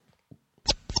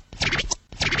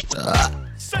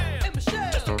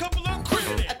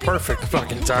Perfect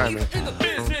fucking timing.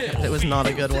 It was not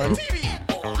a good one.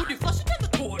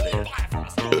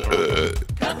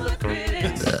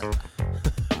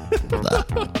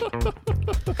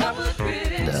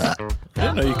 I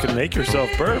didn't know you could make yourself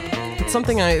burp. It's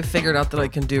something I figured out that I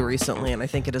can do recently, and I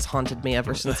think it has haunted me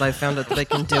ever since I found out that I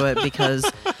can do it, because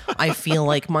I feel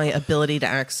like my ability to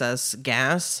access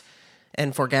gas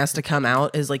and for gas to come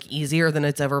out is like easier than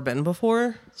it's ever been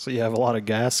before. So you have a lot of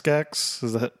gas skecks?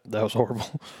 That was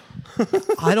horrible.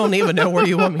 I don't even know where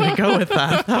you want me to go with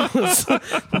that.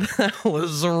 That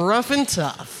was rough and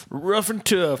tough. Rough and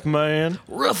tough, man.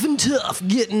 Rough and tough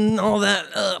getting all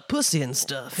that pussy and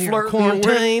stuff here in Flirting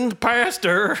quarantine. with the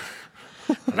pastor.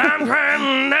 I'm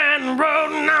driving down the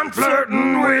road and I'm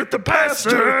flirting with the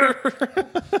pastor.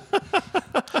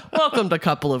 Welcome to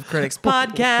Couple of Critics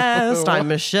Podcast. I'm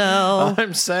Michelle.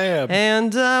 I'm Sam.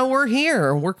 And we're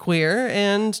here. We're queer,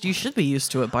 and you should be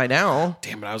used to it by now.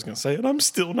 Damn it, I was going to say it. I'm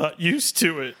still not used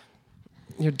to it.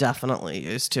 You're definitely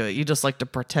used to it. You just like to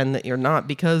pretend that you're not,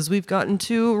 because we've gotten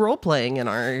to role-playing in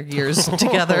our years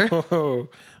together.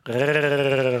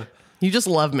 You just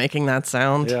love making that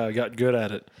sound. Yeah, I got good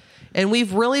at it. And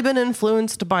we've really been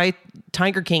influenced by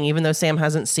Tiger King, even though Sam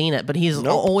hasn't seen it. But he's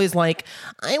always like,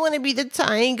 I want to be the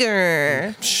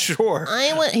tiger. Sure.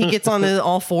 He gets on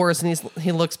all fours and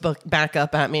he looks back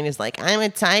up at me and he's like, I'm a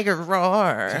tiger,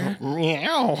 roar.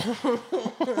 Meow.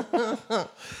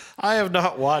 I have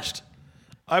not watched.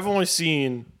 I've only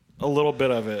seen a little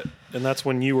bit of it, and that's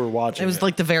when you were watching it. It was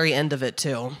like the very end of it,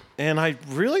 too. And I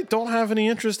really don't have any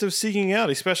interest of seeking out,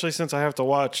 especially since I have to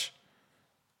watch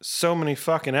so many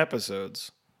fucking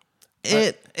episodes.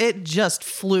 It just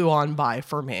flew on by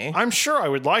for me. I'm sure I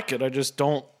would like it. I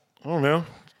don't know.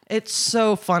 It's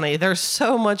so funny. There's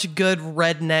so much good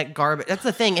redneck garbage. That's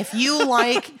the thing. If you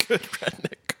like Good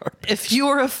redneck garbage. If you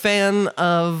are a fan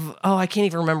of, I can't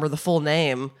even remember the full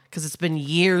name because it's been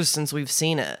years since we've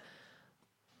seen it.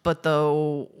 But I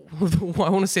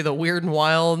want to say the Weird and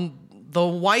Wild, the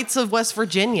Whites of West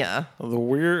Virginia.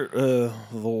 The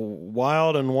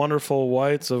Wild and Wonderful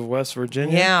Whites of West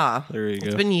Virginia. Yeah. There you go.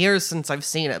 It's been years since I've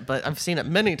seen it, but I've seen it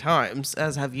many times,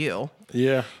 as have you.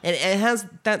 Yeah. And it has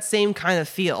that same kind of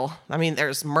feel. I mean,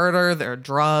 there's murder, there are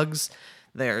drugs,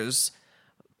 there's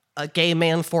a gay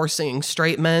man forcing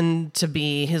straight men to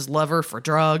be his lover for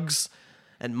drugs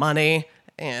and money,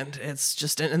 and it's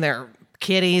just in there.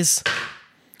 Kitties.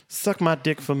 Suck my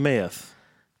dick for meth.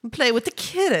 Play with the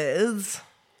kiddies.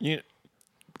 And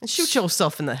shoot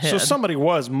yourself in the head. So somebody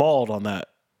was mauled on that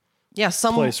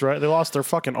place, right? They lost their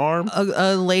fucking arm.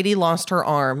 A lady lost her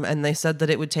arm, and they said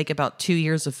that it would take about 2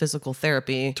 years of physical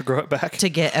therapy to grow it back. To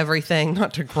get everything,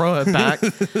 not to grow it back,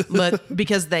 but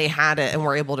because they had it and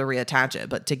were able to reattach it,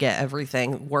 but to get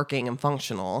everything working and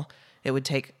functional, it would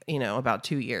take, about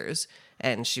 2 years.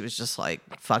 And she was just like,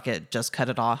 fuck it, just cut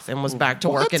it off, and was back to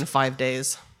work in 5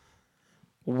 days.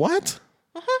 What?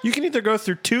 You can either go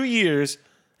through 2 years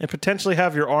and potentially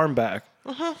have your arm back,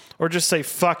 or just say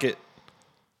fuck it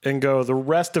and go the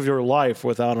rest of your life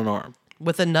without an arm.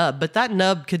 With a nub, but that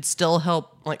nub could still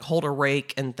help like hold a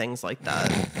rake and things like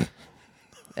that.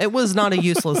 It was not a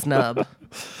useless nub.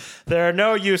 There are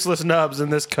no useless nubs in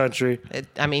this country.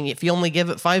 If you only give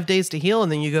it 5 days to heal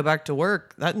and then you go back to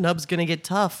work, that nub's going to get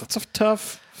tough. That's a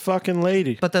tough fucking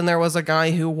lady. But then there was a guy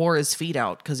who wore his feet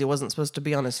out because he wasn't supposed to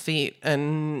be on his feet,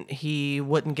 and he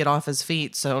wouldn't get off his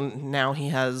feet, so now he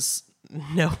has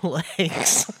no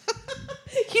legs.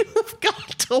 You've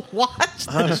got to watch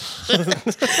this shit.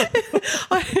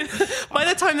 By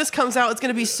the time this comes out, it's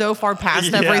going to be so far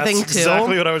past everything, that's too.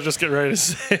 Exactly what I was just getting ready to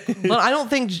say. But I don't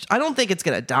think it's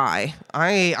going to die.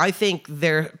 I think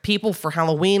people for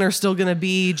Halloween are still going to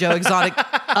be Joe Exotic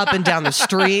up and down the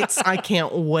streets. I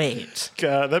can't wait.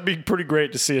 God, that'd be pretty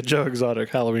great to see a Joe Exotic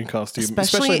Halloween costume,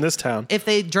 especially in this town. If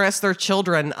they dress their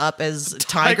children up as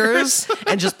tigers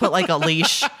and just put like a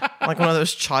leash, like one of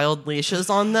those child leashes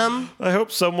on them. I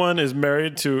hope someone is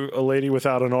married to a lady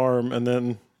without an arm, and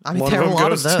then one of there are them a lot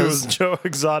goes of those. to Joe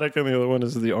Exotic, and the other one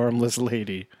is the armless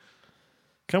lady.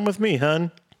 Come with me,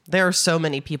 hun. There are so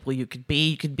many people you could be.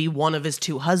 You could be one of his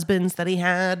 2 husbands that he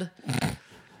had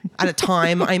at a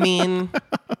time.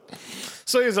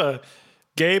 So he's a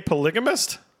gay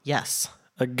polygamist? Yes.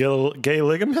 A gay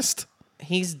ligamist?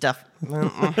 He's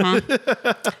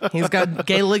He's got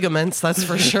gay ligaments, that's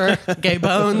for sure. Gay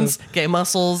bones, gay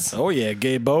muscles. Oh yeah,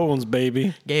 gay bones,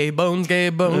 baby. Gay bones,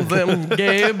 them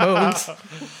gay bones.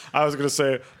 I was gonna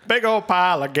say, big old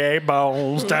pile of gay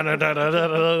bones. Hey,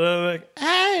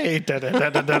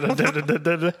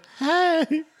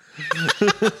 hey.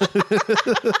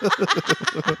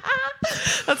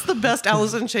 That's the best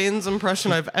Alice in Chains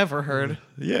impression I've ever heard.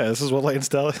 Yeah, this is what Lane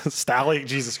Staley,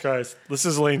 Jesus Christ. This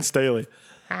is Lane Staley.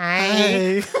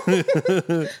 Hi.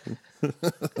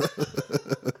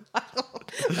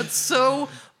 That's so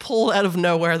pulled out of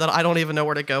nowhere that I don't even know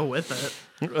where to go with it.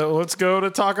 Let's go to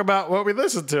talk about what we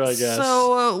listen to, I guess.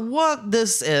 So what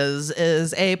this is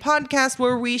a podcast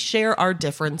where we share our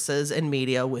differences in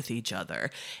media with each other.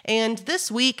 And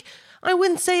this week, I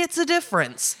wouldn't say it's a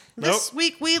difference. This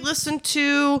week, we listened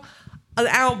to an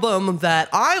album that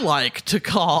I like to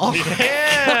call.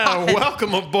 Yeah,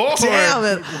 welcome aboard. Damn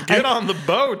it. Get on the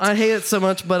boat. I hate it so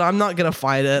much, but I'm not going to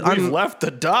fight it. We've left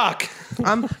the dock.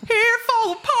 I'm here for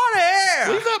the party.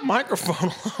 Leave that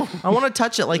microphone alone. I want to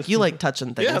touch it like you like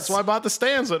touching things. Yeah, that's why I bought the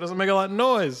stand, so it doesn't make a lot of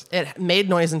noise. It made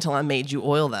noise until I made you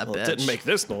oil that bitch. It didn't make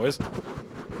this noise.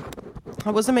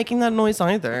 I wasn't making that noise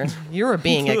either. You're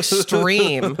being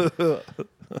extreme.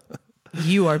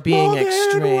 You are being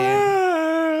extreme.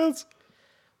 Words.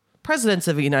 Presidents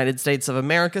of the United States of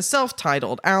America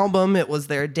self-titled album. It was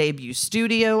their debut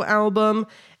studio album.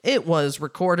 It was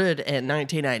recorded in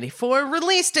 1994,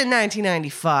 released in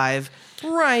 1995,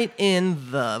 right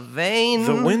in the vein.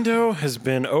 The window has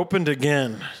been opened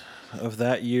again of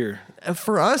that year.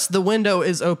 For us, the window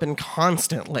is open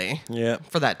constantly. Yeah.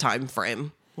 For that time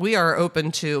frame. We are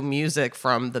open to music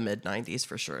from the mid-90s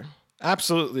for sure.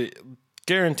 Absolutely.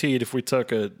 Guaranteed if we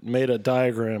made a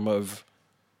diagram of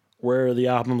where the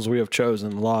albums we have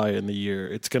chosen lie in the year,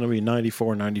 it's going to be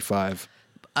 94, 95.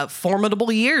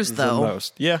 Formidable years, though. The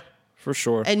most. Yeah, for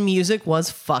sure. And music was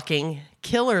fucking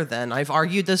killer then. I've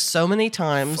argued this so many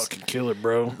times. Fucking killer,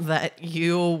 bro. That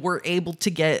you were able to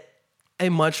get a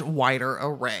much wider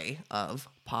array of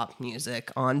pop music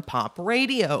on pop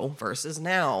radio versus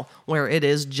now, where it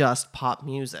is just pop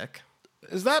music.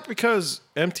 Is that because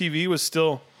MTV was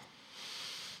still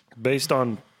based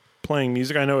on playing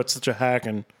music? I know it's such a hack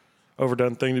and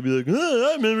overdone thing to be like, oh,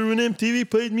 I remember when MTV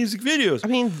played music videos. I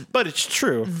mean, but it's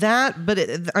true.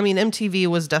 MTV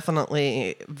was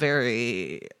definitely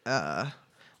very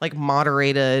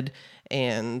moderated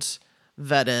and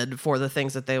vetted for the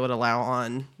things that they would allow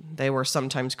on. They were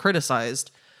sometimes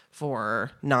criticized for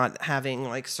not having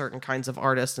like certain kinds of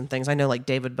artists and things. I know like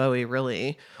David Bowie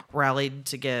really rallied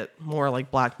to get more like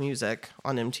black music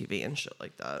on MTV and shit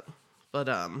like that. But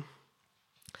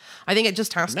I think it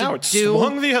just has now to it's do.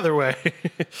 swung the other way.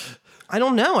 I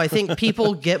don't know. I think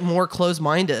people get more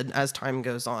closed-minded as time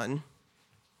goes on.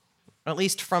 At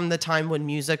least from the time when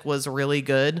music was really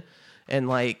good and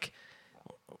like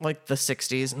the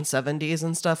 60s and 70s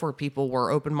and stuff, where people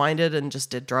were open-minded and just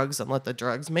did drugs and let the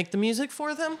drugs make the music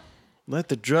for them. Let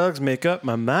the drugs make up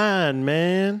my mind,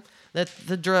 man. Let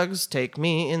the drugs take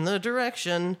me in the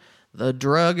direction, the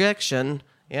drug action.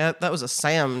 Yeah, that was a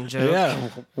Sam joke. Yeah,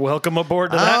 welcome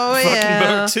aboard to that fucking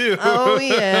boat too. Oh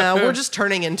yeah, we're just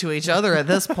turning into each other at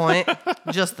this point.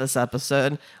 Just this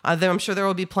episode. I'm sure there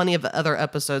will be plenty of other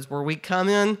episodes where we come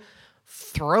in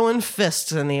throwing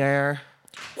fists in the air.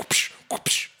 Whoopsh,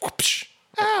 whoopsh, whoopsh.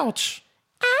 Ouch.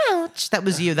 Ouch. That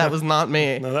was you. That was not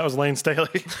me. No, that was Lane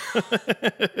Staley.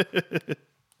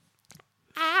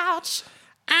 Ouch.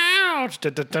 Ouch.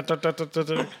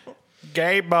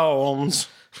 Gay bones.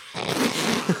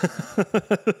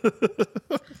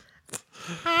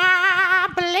 I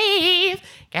believe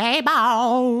gay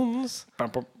bones.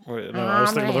 Wait, no, I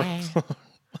was thinking of the...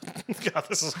 God,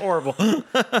 this is horrible.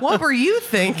 What were you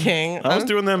thinking? I was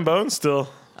doing them bones still.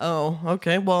 Oh,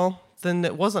 okay. Well, then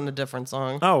it wasn't a different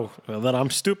song. Oh, well, then I'm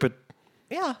stupid.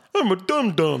 Yeah. I'm a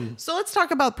dum-dum. So let's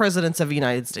talk about presidents of the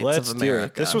United States Let's of do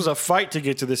America. it. This was a fight to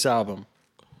get to this album.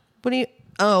 What do you...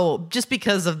 Oh, just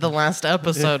because of the last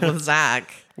episode with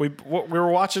Zach. We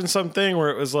were watching something where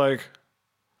it was like,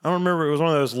 I don't remember, it was one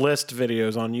of those list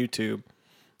videos on YouTube.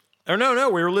 Or no,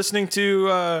 we were listening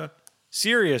to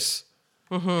Sirius,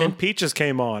 and Peaches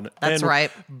came on. That's and right.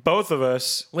 Both of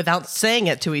us, Without saying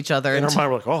it to each other. in our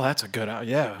mind, were like, oh, that's a good album.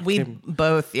 Yeah. We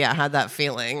both, had that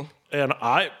feeling. And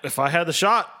if I had the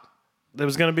shot, it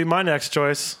was going to be my next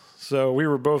choice. So we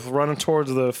were both running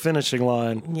towards the finishing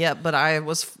line. Yeah, but I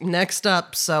was next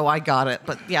up, so I got it.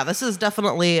 But yeah, this is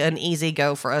definitely an easy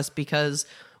go for us because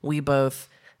we both,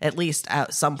 at least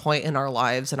at some point in our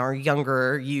lives, in our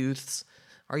younger youths,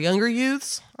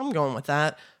 I'm going with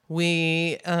that.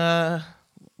 We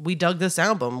dug this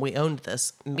album. We owned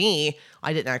this. Me,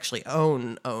 I didn't actually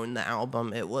own the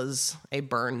album. It was a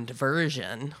burned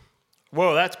version.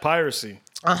 Whoa, that's piracy.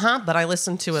 But I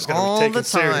listened to it It's gotta all be taken the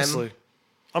time. seriously.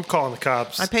 I'm calling the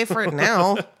cops. I pay for it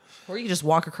now. Or you just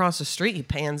walk across the street, you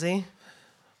pansy.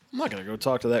 I'm not going to go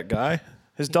talk to that guy.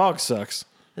 His dog sucks.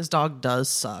 His dog does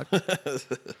suck.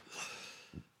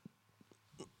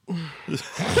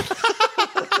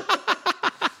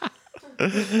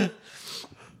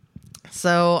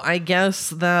 So I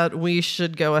guess that we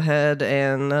should go ahead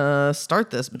and start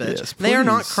this bitch. Yes, they are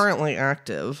not please. currently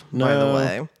active, by the No.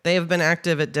 way. They have been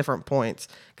active at different points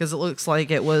because it looks like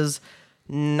it was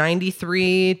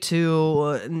 93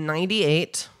 to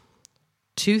 98,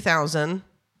 2000.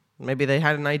 Maybe they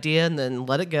had an idea and then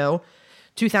let it go.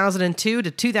 2002 to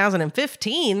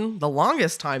 2015, the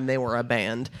longest time they were a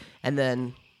band. And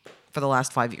then for the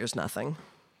last 5 years, nothing.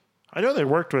 I know they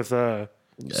worked with Sir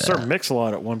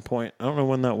Mix-a-Lot at one point. I don't know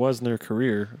when that was in their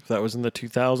career. If that was in the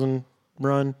 2000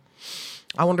 run.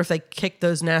 I wonder if they kicked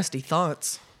those nasty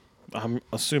thoughts. I'm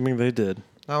assuming they did.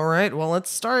 All right, well, let's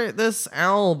start this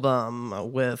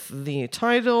album with the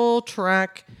title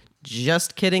track.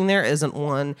 Just kidding, there isn't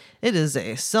one. It is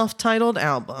a self-titled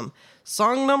album.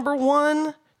 Song number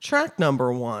 1, track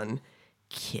number 1,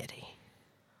 Kitty.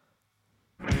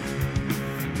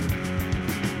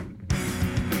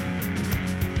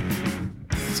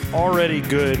 It's already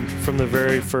good from the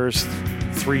very first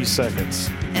 3 seconds.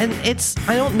 And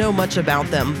I don't know much about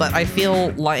them, but I feel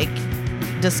like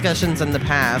discussions in the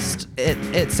past,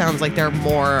 it sounds like they're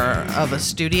more of a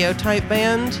studio type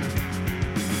band.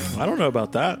 I don't know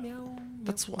about that.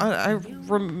 I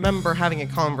remember having a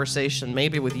conversation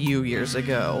maybe with you years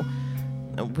ago.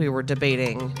 We were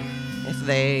debating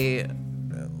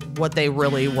what they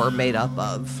really were made up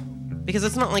of. Because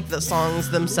it's not like the songs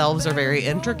themselves are very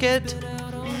intricate,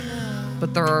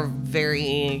 but they're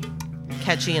very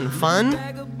catchy and fun.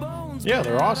 Yeah,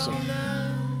 they're awesome.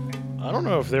 I don't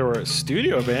know if they were a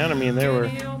studio band. I mean, they were...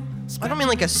 I don't mean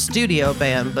like a studio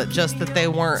band, but just that they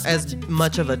weren't as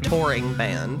much of a touring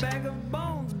band.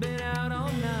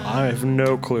 I have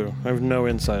no clue. I have no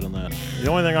insight on that. The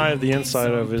only thing I have the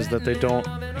insight of is that they don't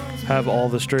have all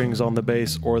the strings on the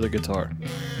bass or the guitar.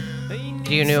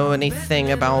 Do you know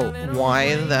anything about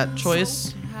why that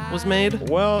choice was made?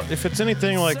 Well, if it's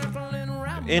anything like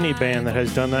any band that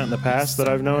has done that in the past that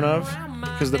I've known of,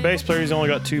 because the bass player's only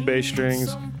got 2 bass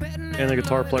strings and the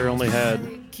guitar player only had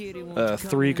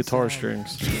 3 guitar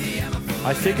strings.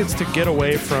 I think it's to get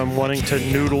away from wanting to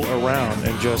noodle around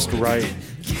and just write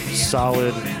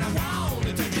solid,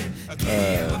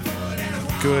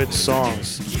 good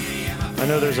songs. I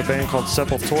know there's a band called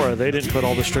Sepultura. They didn't put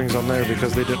all the strings on there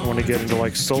because they didn't want to get into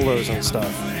like solos and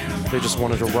stuff. They just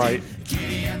wanted to write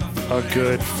a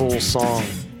good full song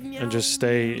and just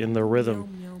stay in the rhythm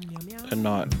and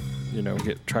not,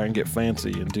 try and get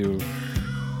fancy and do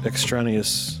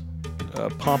extraneous,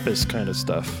 pompous kind of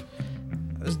stuff.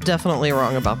 I was definitely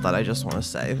wrong about that, I just want to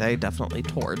say. They definitely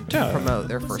toured to promote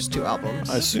their first 2 albums.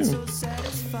 I assume.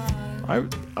 I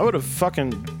would have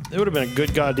it would have been a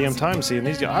good goddamn time seeing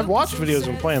these guys. I've watched videos of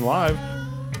them playing live,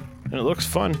 and it looks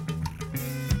fun.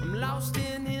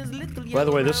 By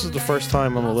the way, this is the first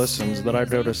time on the listens that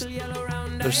I've noticed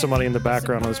there's somebody in the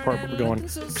background of this part going...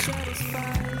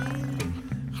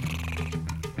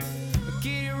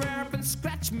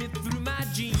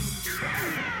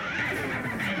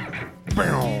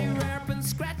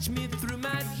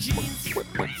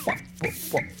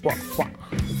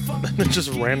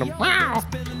 just random.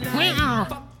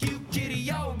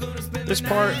 This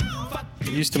part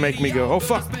used to make me go, oh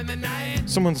fuck.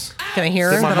 Someone's... Can I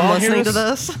hear Did my that I'm mom hear listening to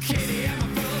this? this?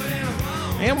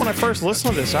 And when I first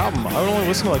listened to this album, I would only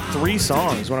listen to like 3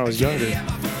 songs when I was younger.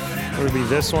 It would be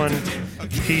this one,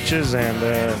 Peaches, and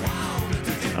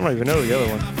I don't even know the other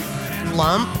one.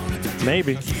 Lump.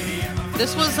 Maybe.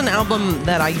 This was an album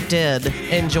that I did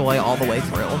enjoy all the way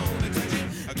through.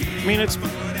 I mean, it's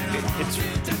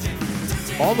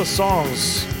all the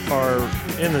songs are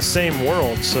in the same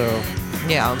world, so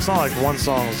Yeah. it's not like one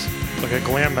song's like a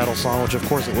glam metal song, which of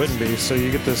course it wouldn't be. So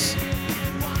you get this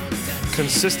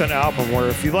consistent album where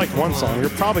if you like one song, you're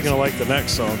probably going to like the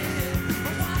next song.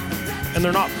 And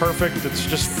they're not perfect. It's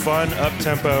just fun,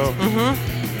 up-tempo.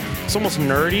 Mm-hmm. It's almost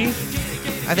nerdy.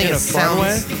 I think in it a fun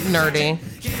sounds nerdy.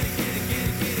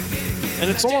 And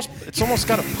it's almost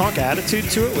got a punk attitude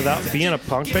to it without being a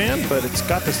punk band, but it's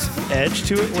got this edge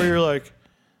to it where you're like,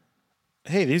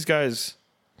 hey, these guys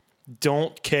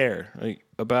don't care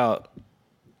about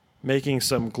making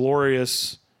some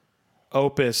glorious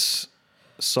opus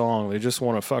song. They just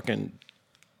want to fucking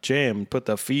jam and put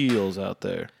the feels out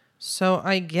there. So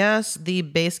I guess the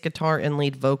bass guitar and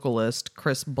lead vocalist,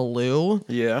 Chris Ballou,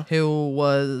 Yeah. who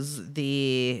was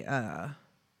the...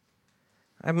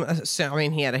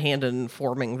 he had a hand in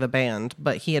forming the band,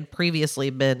 but he had previously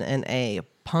been in a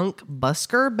punk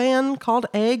busker band called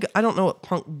Egg. I don't know what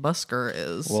punk busker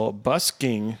is. Well,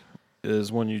 busking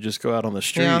is when you just go out on the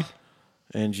street Yeah.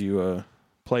 and you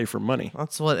play for money.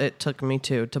 That's what it took me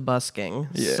to busking.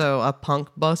 Yeah. So a punk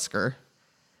busker.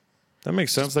 That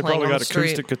makes sense. They playing probably on got the street.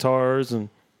 acoustic guitars and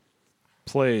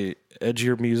play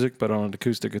edgier music, but on an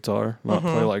acoustic guitar. Not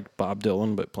play like Bob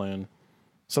Dylan, but playing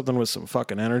something with some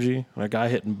fucking energy. A guy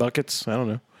hitting buckets. I don't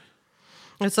know.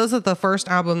 It says that the first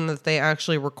album that they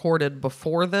actually recorded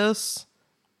before this,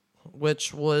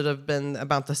 which would have been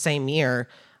about the same year.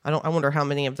 I wonder how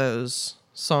many of those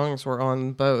songs were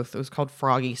on both. It was called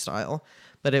Froggy Style,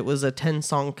 but it was a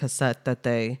 10-song cassette that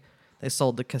they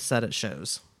sold the cassette at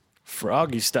shows.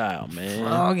 Froggy Style, man.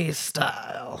 Froggy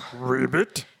Style.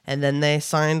 Ribbit. And then they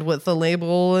signed with the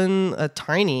label in a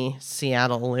tiny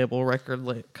Seattle label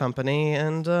record company,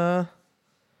 and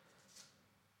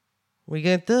we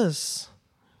get this.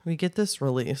 We get this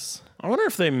release. I wonder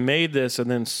if they made this and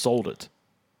then sold it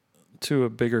to a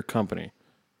bigger company.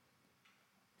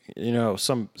 You know,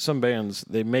 some bands,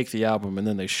 they make the album and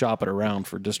then they shop it around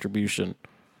for distribution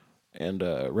and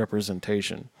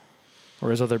representation.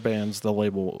 Whereas other bands, the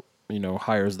label, you know,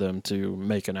 hires them to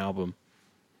make an album.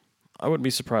 I wouldn't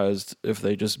be surprised if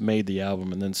they just made the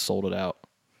album and then sold it out.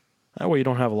 That way you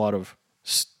don't have a lot of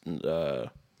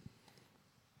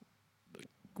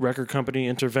record company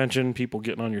intervention, people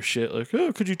getting on your shit like,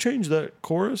 oh, could you change that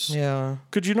chorus? Yeah.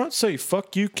 Could you not say,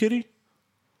 fuck you, kitty?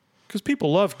 Because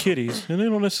people love kitties, and they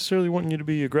don't necessarily want you to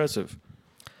be aggressive.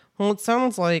 Well, it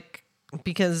sounds like,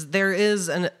 because there is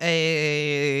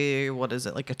what is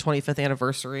it, like a 25th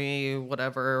anniversary,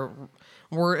 whatever.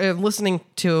 We're listening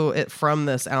to it from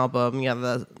this album,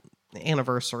 the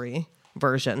anniversary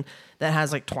version, that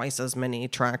has like twice as many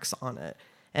tracks on it.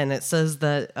 And it says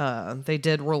that they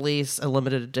did release a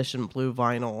limited edition blue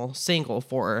vinyl single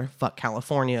for Fuck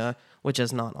California, which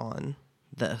is not on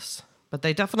this. But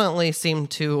they definitely seem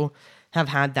to have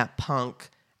had that punk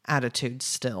attitude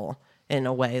still, in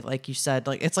a way, like you said.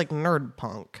 Like, it's like nerd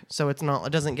punk. So it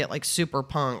doesn't get like super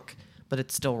punk, but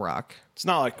it's still rock. It's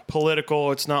not like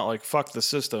political. It's not like fuck the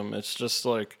system. It's just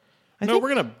like, we're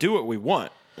going to do what we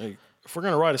want. Like, if we're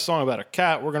going to write a song about a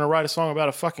cat, we're going to write a song about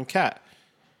a fucking cat.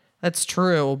 That's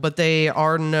true, but they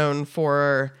are known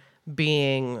for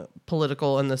being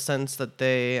political in the sense that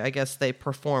I guess they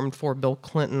performed for Bill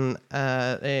Clinton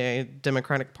at a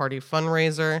Democratic Party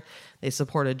fundraiser. They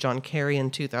supported John Kerry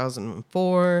in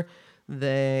 2004.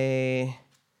 Says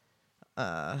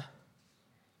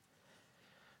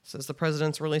the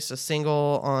president's released a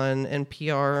single on an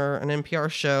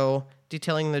NPR show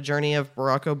detailing the journey of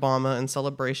Barack Obama in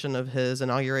celebration of his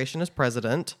inauguration as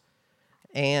president.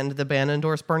 And the band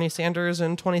endorsed Bernie Sanders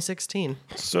in 2016.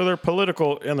 So they're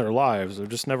political in their lives. They've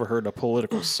just never heard a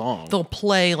political song. They'll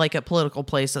play like at political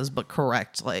places, but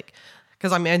correct. Like,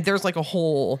 because I mean, there's like a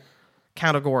whole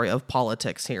category of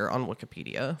politics here on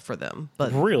Wikipedia for them.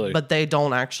 But really? But they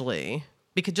don't actually,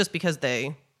 because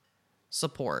they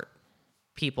support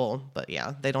people, but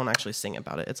yeah, they don't actually sing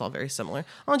about it. It's all very similar.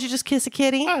 Why don't you just kiss a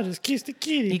kitty? I just kissed a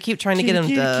kitty. You keep trying to get him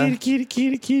to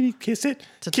kitty, kiss it.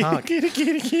 To talk. Kitty,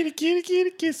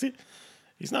 kiss it.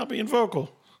 He's not being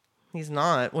vocal. He's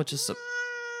not, which is.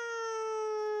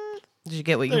 Did you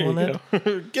get what you There wanted? you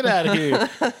go. Get out of here.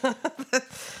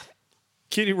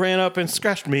 Kitty ran up and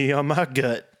scratched me on my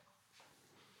gut.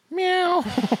 Meow.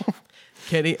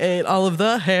 Kitty ate all of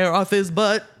the hair off his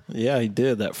butt. Yeah, he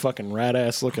did. That fucking rat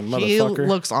ass looking He motherfucker.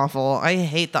 looks awful. I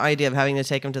hate the idea of having to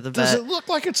take him to the vet. Does it look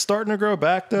like it's starting to grow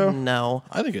back though? No.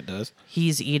 I think it does.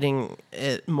 He's eating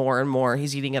it more and more.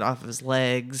 He's eating it off of his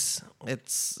legs.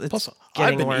 It's Plus,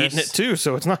 getting I've been worse. eating it too,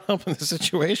 so it's not helping the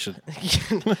situation.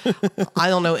 I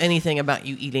don't know anything about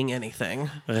you eating anything.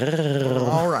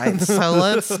 All right, so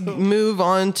let's move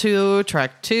on to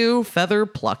track 2, Feather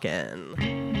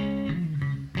Pluckin'.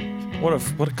 What a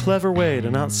clever way to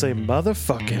not say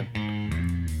motherfucking.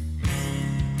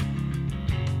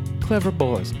 Clever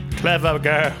boys. Clever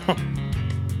girl.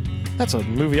 That's a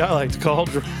movie I like to call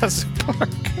Jurassic Park.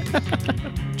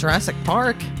 Jurassic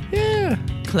Park? Yeah.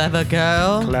 Clever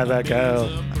girl? Clever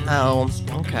girl. Oh,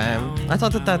 okay. I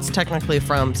thought that's technically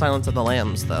from Silence of the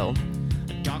Lambs, though.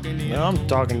 No, I'm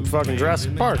talking fucking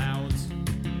Jurassic Park.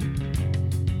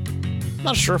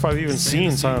 Not sure if I've even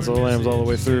seen Silence of the Lambs all the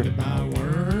way through.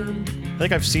 I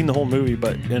think I've seen the whole movie,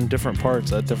 but in different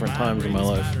parts at different times in my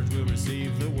life.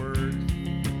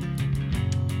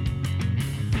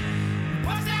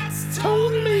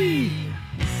 Told me.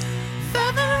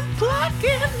 Feather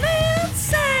Pluckin'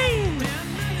 insane!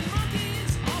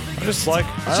 I like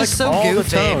just so all goofy. the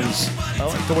tones. I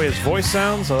like the way his voice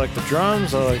sounds. I like the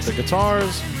drums. I like the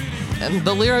guitars. And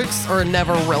the lyrics are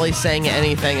never really saying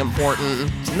anything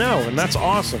important. No, and that's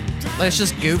awesome. It's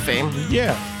just goofy.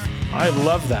 Yeah, I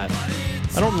love that.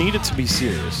 I don't need it to be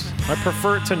serious. I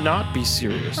prefer it to not be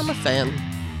serious. I'm a fan.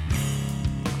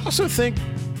 I also think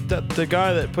that the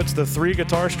guy that puts the 3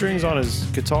 guitar strings on his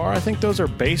guitar, I think those are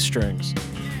bass strings.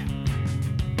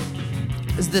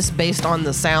 Is this based on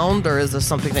the sound, or is this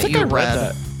something that I think you I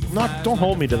read that. Don't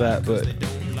hold me to that, but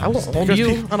I won't hold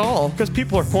you at all. because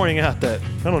people are pointing out that,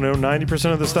 I don't know,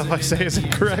 90% of the stuff I say is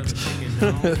incorrect.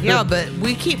 Yeah, but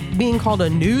we keep being called a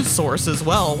news source as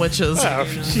well, which is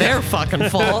their fucking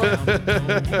fault.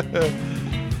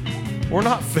 We're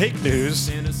not fake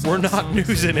news. We're not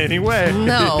news in any way.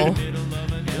 No.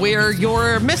 We're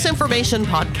your misinformation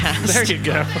podcast. There you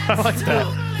go. I like that.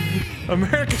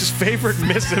 America's favorite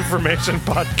misinformation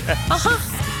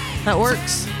podcast. That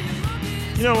works.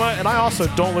 You know what? And I also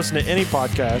don't listen to any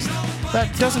podcast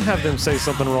that doesn't have them say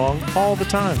something wrong all the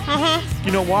time.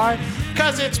 You know why?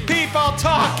 Because it's people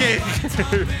talking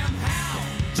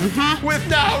with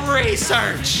no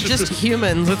research. Just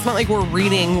humans. It's not like we're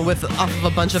reading off of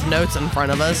a bunch of notes in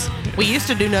front of us. We used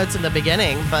to do notes in the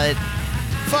beginning, but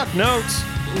Fuck notes.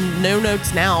 no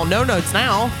notes now. No notes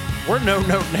now. We're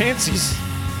no-note Nancy's.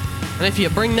 And if you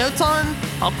bring notes on,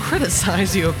 I'll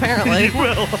criticize you, apparently. You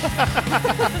will.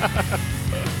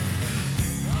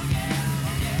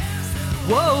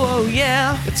 Whoa,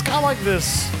 yeah. It's got like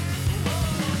this.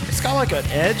 It's got like an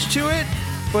edge to it,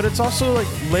 but it's also like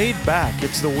laid back.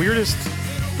 It's the weirdest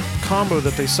combo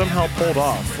that they somehow pulled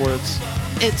off, where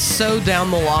It's so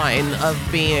down the line of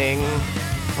being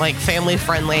like family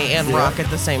friendly and rock at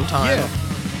the same time.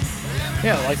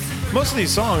 Yeah, like most of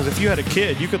these songs, if you had a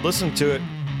kid, you could listen to it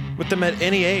with them at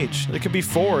any age. They could be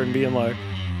 4 and being like,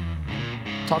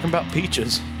 talking about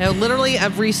peaches. Literally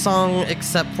every song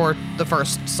except for the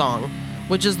first song,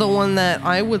 which is the one that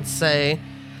I would say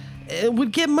it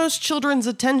would get most children's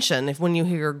attention when you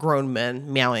hear grown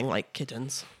men meowing like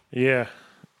kittens. Yeah.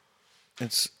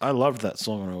 I loved that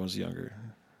song when I was younger.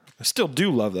 I still do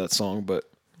love that song, but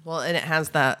Well, and it has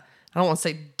that, I don't want to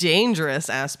say dangerous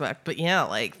aspect, but yeah,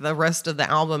 like the rest of the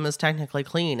album is technically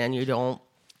clean and you don't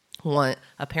want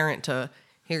a parent to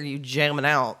hear you jamming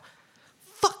out,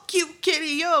 "Fuck you, kitty,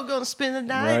 you're gonna spend the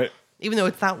night." Right. Even though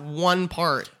it's that one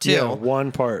part, too. yeah,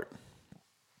 one part.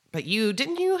 But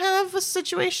didn't you have a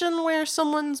situation where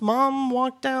someone's mom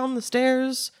walked down the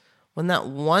stairs when that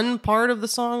one part of the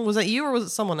song, was that you or was it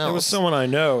someone else? It was someone I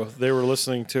know. They were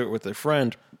listening to it with a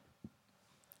friend,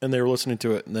 and they were listening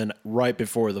to it, and then right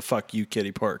before the "fuck you,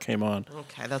 kitty" part came on,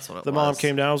 Okay, that's what it was. the mom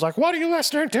came down and was like, "What are you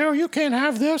listening to? You can't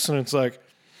have this." And it's like,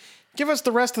 give us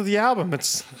the rest of the album.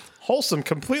 It's wholesome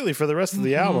completely for the rest of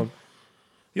the album.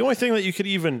 The only thing that you could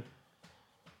even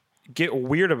get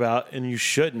weird about, and you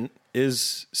shouldn't,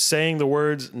 is saying the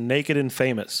words "naked and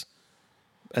famous"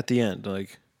 at the end.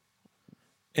 Like,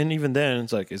 and even then,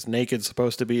 it's like, is naked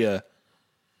supposed to be a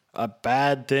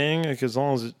bad thing? Like, as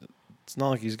long as it's not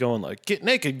like he's going like, "Get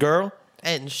naked, girl."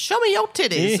 And show me your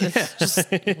titties. Yeah. It's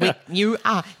just,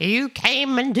 you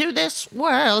came into this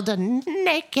world a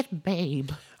naked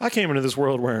babe. I came into this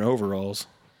world wearing overalls.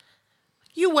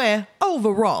 You wear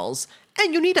overalls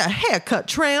and you need a haircut,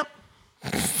 tramp.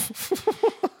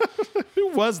 Who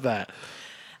was that?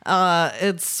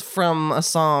 It's from a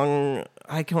song,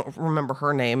 I can't remember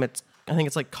her name. I think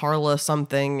it's like Carla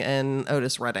something and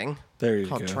Otis Redding. There you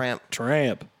Called go. Tramp.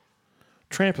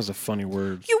 Tramp is a funny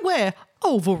word. You wear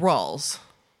overalls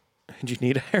And you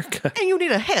need a haircut. and you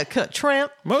need a haircut,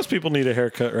 tramp. Most people need a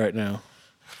haircut right now.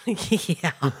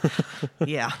 Yeah.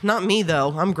 Yeah. Not me,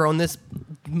 though. I'm growing this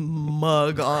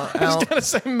mug out. I was gonna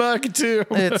say mug too.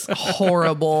 It's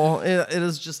horrible. It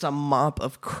is just a mop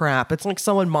of crap. It's like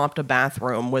someone mopped a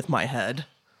bathroom with my head.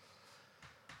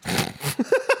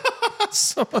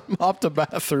 Someone mopped a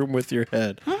bathroom with your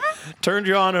head. Turned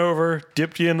you on over,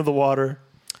 dipped you into the water,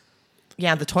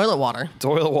 Yeah, the toilet water.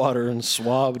 toilet water, and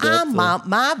swabbed I up. mop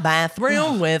my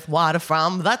bathroom with water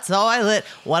from the toilet.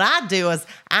 What I do is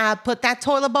I put that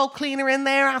toilet bowl cleaner in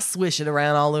there. I swish it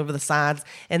around all over the sides.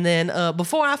 And then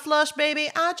before I flush, baby,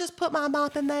 I just put my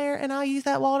mop in there and I use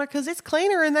that water because it's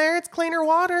cleaner in there. It's cleaner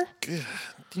water.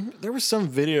 There was some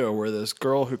video where this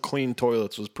girl who cleaned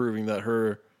toilets was proving that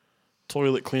her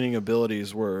toilet cleaning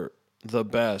abilities were the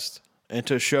best. And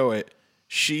to show it,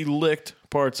 she licked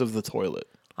parts of the toilet.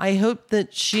 I hope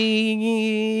that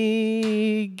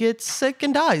she gets sick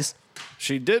and dies.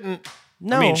 She didn't.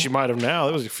 No. I mean, she might have now.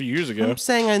 That was a few years ago. I'm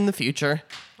saying in the future.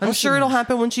 I'm sure it'll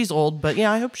happen when she's old, but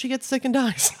yeah, I hope she gets sick and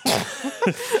dies.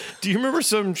 Do you remember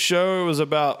some show? It was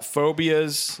about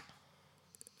phobias.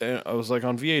 And I was like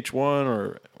on VH1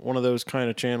 or one of those kind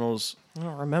of channels. I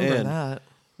don't remember And that.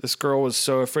 This girl was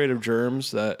so afraid of germs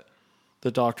that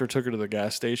the doctor took her to the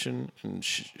gas station. And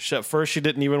at first, she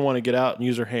didn't even want to get out and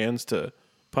use her hands to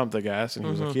pump the gas. And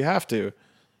he was like, "You have to."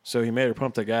 So he made her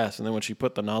pump the gas. And then when she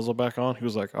put the nozzle back on, he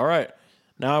was like, "All right,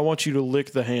 Now I want you to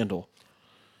lick the handle.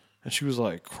 And she was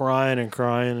like crying and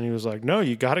crying. And he was like, no,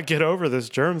 you got to get over this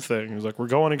germ thing. He was like, we're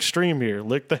going extreme here.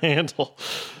 Lick the handle.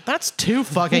 That's too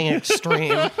fucking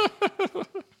extreme.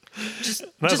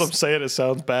 As I'm saying, it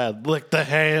sounds bad. Lick the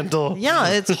handle. Yeah,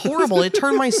 it's horrible. It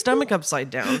turned my stomach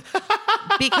upside down.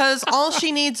 Because all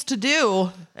she needs to do,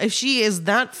 if she is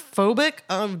that phobic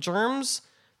of germs,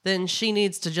 then she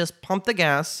needs to just pump the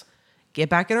gas, get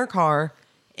back in her car,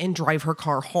 and drive her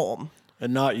car home.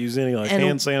 And not use any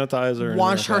hand sanitizer.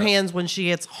 Wash her hands when she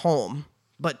gets home.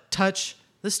 But touch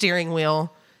the steering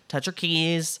wheel, touch her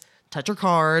keys, touch her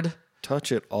card.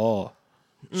 Touch it all.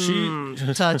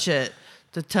 Touch it.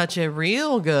 To touch it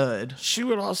real good. She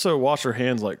would also wash her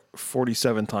hands like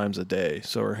 47 times a day.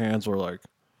 So her hands were like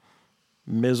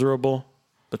miserable.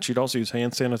 But she'd also use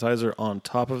hand sanitizer on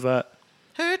top of that.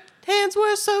 Her hands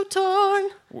were so torn.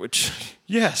 Which,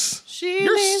 yes. She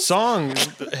Your needs- song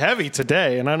heavy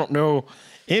today, and I don't know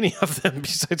any of them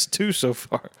besides 2 so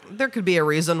far. There could be a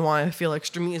reason why I feel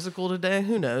extra musical today.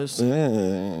 Who knows?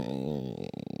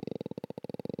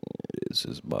 This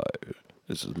is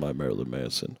my Marilyn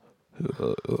Manson.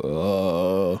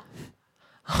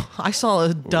 I saw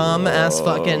a dumb ass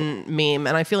fucking meme,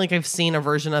 and I feel like I've seen a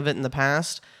version of it in the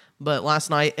past, but last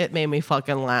night it made me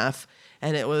fucking laugh.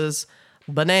 And it was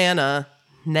banana,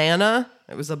 nana.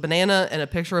 It was a banana and a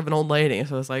picture of an old lady.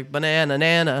 So it was like banana,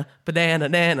 nana, banana,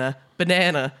 nana,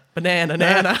 banana, banana,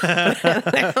 nana.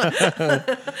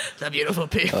 The beautiful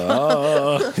people.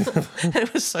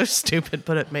 It was so stupid,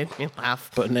 but it made me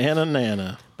laugh. Banana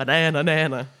Nana. Banana,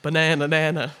 nana, banana,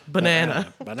 nana,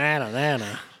 banana. Banana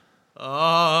Nana.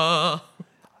 Oh.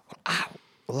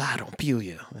 Well, I don't feel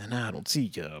you, and I don't see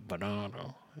you.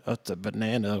 Banana. That's a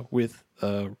banana with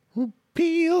a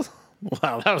peel.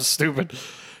 Wow, that was stupid.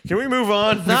 Can we move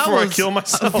on before I kill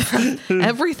myself?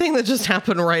 Everything that just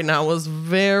happened right now was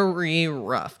very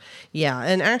rough. Yeah,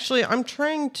 and actually, I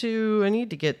need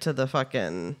to get to the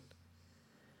fucking...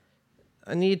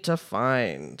 I need to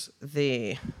find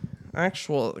the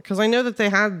actual... Because I know that they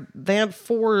had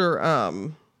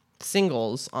 4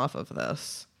 singles off of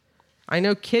this. I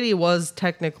know Kitty was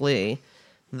technically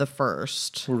the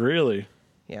first. Really?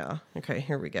 Yeah. Okay,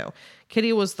 here we go.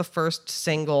 Kitty was the first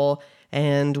single,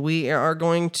 and we are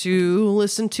going to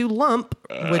listen to Lump,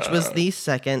 which was the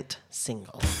second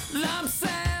single.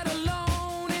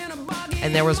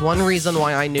 And there was one reason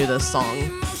why I knew this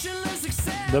song.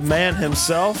 The man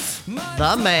himself?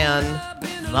 The man,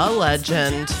 the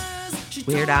legend,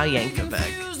 Weird Al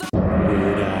Yankovic.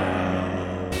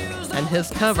 And his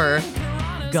cover,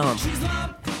 Gump.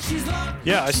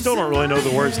 Yeah, I still don't really know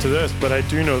the words to this, but I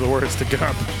do know the words to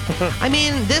Gump. I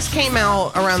mean, this came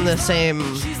out around the same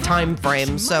time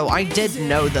frame, so I did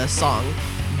know the song,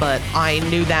 but I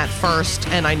knew that first,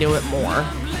 and I knew it more.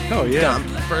 Oh, yeah. Gump,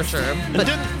 for sure. But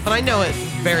I know it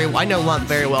very well. I know Lump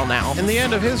very well now. In the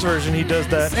end of his version, he does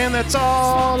that, and that's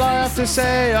all I have to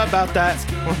say about that.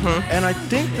 Mm-hmm. And I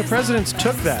think the Presidents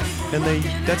took that, and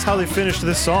that's how they finished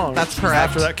this song. That's correct.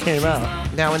 After that came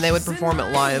out. Now, when they would perform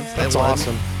it live, That's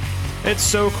awesome. It's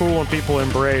so cool when people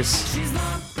embrace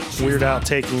Weird Al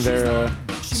taking their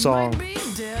song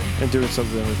and doing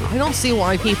something with it. I don't see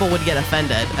why people would get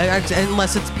offended,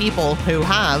 unless it's people who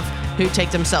take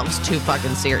themselves too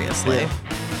fucking seriously. Yeah.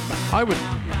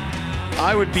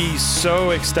 I would be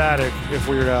so ecstatic if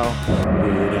Weird Al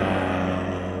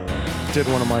did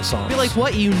one of my songs. Be like,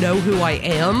 what? You know who I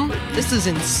am? This is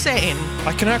insane.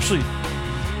 I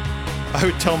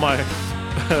would tell my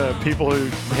people who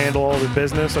handle all the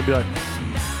business, I'd be like,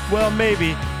 well,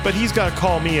 maybe, but he's got to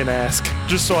call me and ask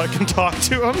just so I can talk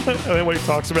to him. And then when he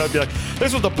talks about it, I'd be like,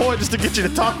 this was the point, just to get you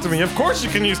to talk to me. Of course you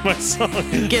can use my song.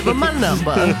 Give him my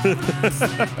number.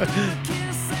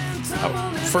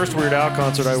 First Weird Al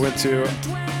concert I went to,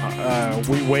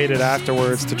 we waited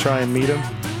afterwards to try and meet him.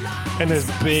 And this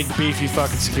big, beefy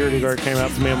fucking security guard came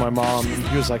out to me and my mom, and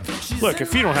he was like, look,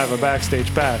 if you don't have a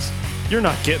backstage pass, you're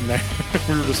not getting there.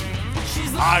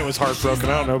 I was heartbroken.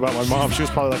 I don't know about my mom. She was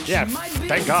probably like, yeah,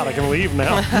 thank God I can leave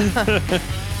now.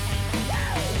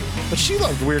 But she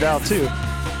loved Weird Al too.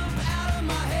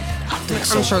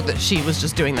 I'm sure that she was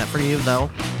just doing that for you, though.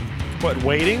 What,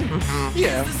 waiting? Mm-hmm.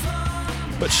 Yeah.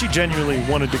 But she genuinely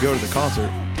wanted to go to the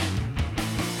concert.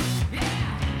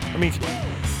 I mean,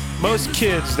 most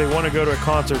kids, they want to go to a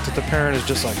concert that the parent is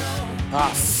just like, ah,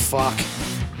 fuck.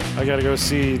 I gotta go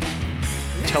see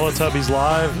Teletubbies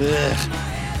live. Ugh.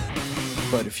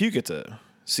 But if you get to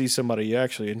see somebody you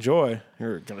actually enjoy,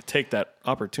 you're going to take that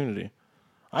opportunity.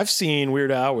 I've seen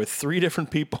Weird Al with 3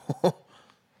 different people.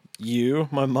 You,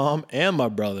 my mom, and my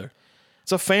brother.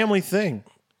 It's a family thing.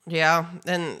 Yeah,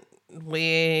 and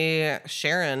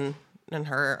Sharon and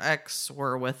her ex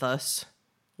were with us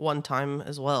one time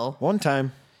as well. One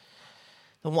time.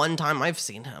 The one time I've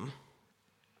seen him.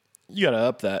 You gotta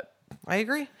up that. I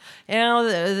agree.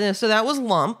 And so that was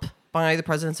Lump by the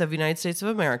Presidents of the United States of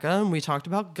America. And we talked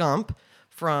about Gump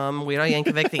from Weird Al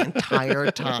Yankovic the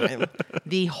entire time.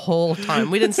 The whole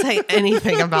time. We didn't say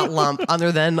anything about Lump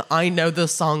other than I know the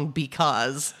song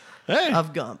because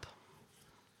of Gump.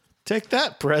 Take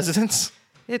that, Presidents.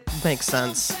 It makes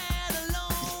sense.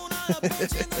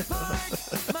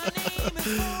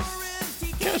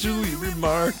 Casually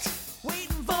remarked.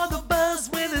 Waiting for the buzz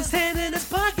with his hand in his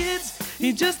pockets.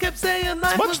 He just kept saying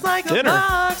life much was like thinner. a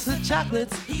box of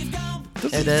chocolates.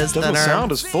 It is Doesn't thinner.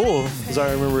 sound as full as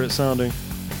I remember it sounding.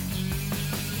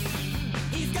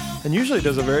 And usually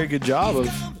does a very good job of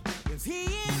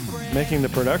making the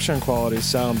production quality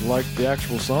sound like the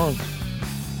actual song.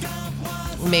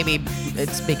 Maybe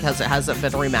it's because it hasn't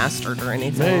been remastered or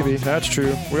anything. Maybe, that's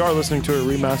true. We are listening to a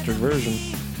remastered version,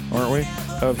 aren't we?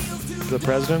 Of the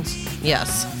Presidents?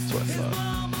 Yes. That's what I thought.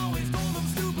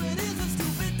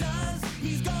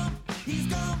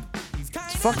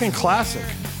 It's fucking classic.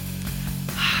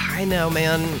 I know,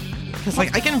 man. Because,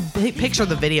 like, I can picture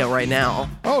the video right now.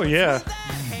 Oh, yeah.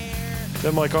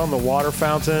 Them, like, on the water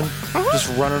fountain, just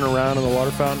running around in the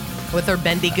water fountain. With their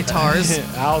bendy guitars.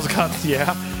 Al's got,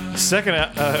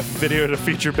 second video to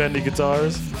feature bendy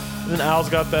guitars. And then Al's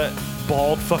got that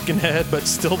bald fucking head, but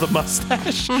still the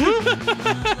mustache.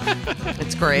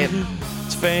 It's great.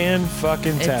 It's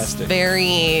fan-fucking-tastic. It's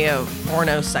very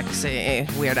porno sexy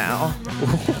Weird Al.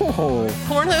 Oh.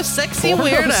 Porno sexy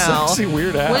Weird Al. Sexy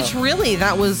Weird Al. Which really,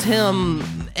 that was him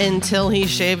until he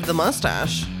shaved the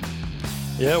mustache.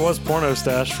 Yeah, it was porno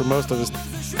stash for most of his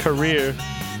career.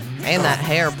 And that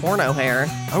hair, porno hair.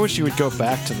 I wish you would go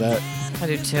back to that. I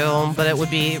do too, but it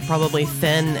would be probably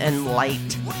thin and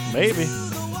light. Maybe.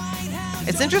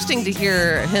 It's interesting to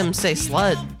hear him say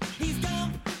slut.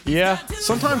 Yeah,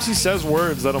 sometimes he says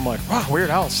words that I'm like, wow,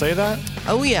 Weird Al, say that?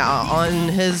 Oh yeah, on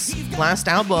his last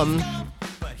album,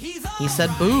 he said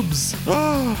boobs.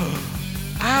 Ow.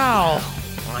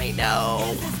 I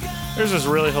know. There's this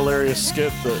really hilarious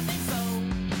skit that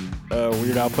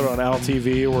Weird Al put on Al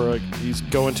TV where like he's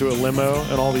going to a limo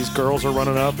and all these girls are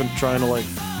running up and trying to like,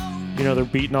 they're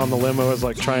beating on the limo as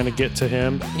like trying to get to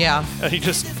him. Yeah. And he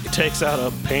just takes out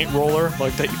a paint roller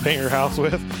like that you paint your house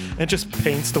with and just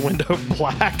paints the window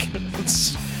black.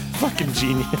 It's fucking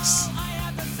genius.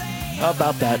 How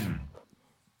about that?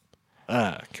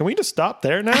 Can we just stop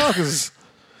there now? Because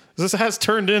this has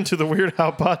turned into the Weird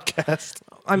Al podcast.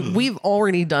 We've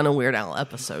already done a Weird Al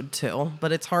episode too,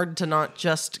 but it's hard to not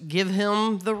just give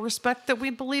him the respect that we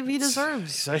believe he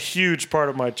deserves. It's a huge part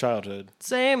of my childhood.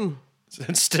 Same.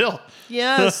 And still.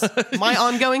 Yes. My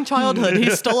ongoing childhood.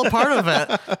 He's still a part of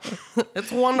it.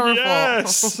 It's wonderful.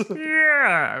 Yes.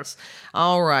 Yes.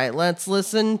 All right. Let's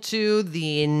listen to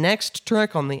the next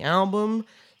track on the album,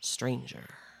 Stranger.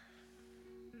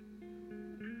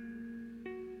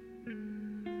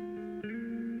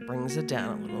 Brings it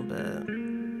down a little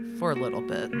bit. For a little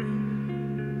bit.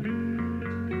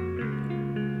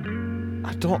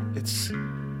 It's...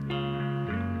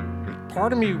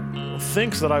 Part of me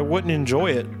thinks that I wouldn't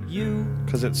enjoy it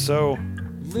because it's so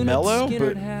mellow,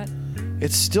 but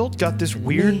it's still got this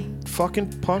weird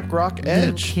fucking punk rock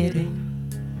edge.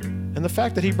 And the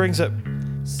fact that he brings up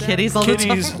Kitties all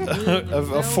kitties the time.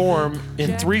 of a form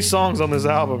in 3 songs on this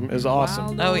album is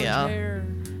awesome. Oh, yeah.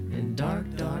 In dark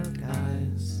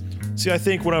eyes. See, I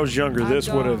think when I was younger, this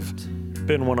would have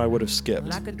been one I would have skipped.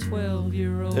 Like a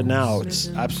 12-year-old. And now it's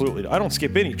absolutely... I don't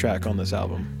skip any track on this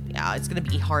album. Yeah, it's going to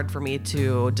be hard for me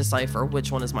to decipher which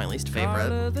one is my least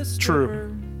favorite.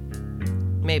 True.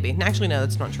 Maybe. Actually, no,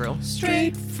 that's not true.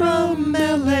 Straight from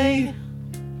LA.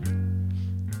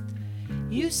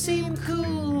 You seem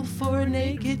cool for a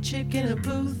naked chick in a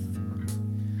booth.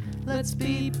 Let's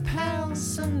be pals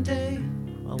someday.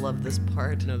 I love this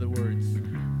part. In other words,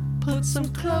 Put some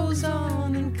clothes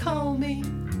on and call me.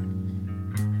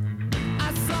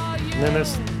 I saw you. And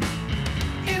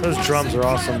then those drums are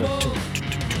awesome.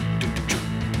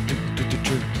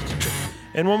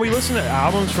 And when we listen to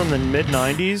albums from the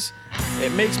mid-90s,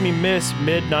 it makes me miss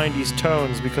mid-90s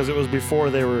tones because it was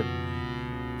before they were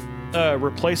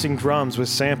replacing drums with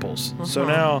samples. So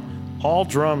now all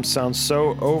drums sound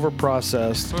so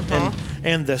over-processed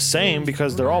and the same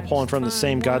because they're all pulling from the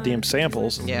same goddamn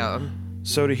samples. Yeah.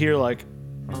 So to hear like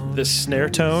this snare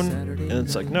tone, and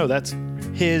it's like, no, that's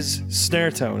his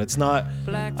snare tone. It's not,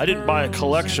 I didn't buy a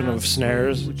collection of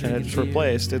snares and it's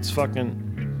replaced. It's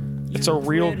a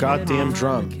real goddamn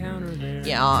drum.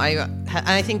 Yeah,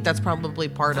 I think that's probably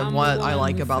part of what I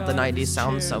like about the 90s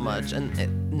sound so much.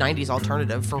 And 90s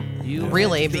alternative for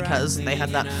really, because they had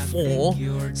that full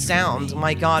sound.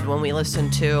 My God, when we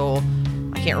listened to,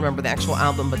 I can't remember the actual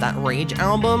album, but that Rage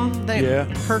album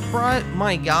that Kirk brought,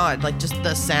 my God, like just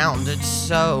the sound, it's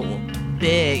so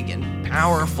big and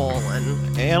powerful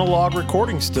and analog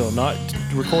recording still, not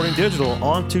recording digital,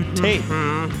 onto tape.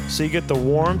 So you get the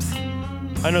warmth.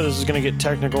 I know this is going to get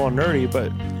technical and nerdy,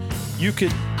 but you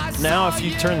could, now if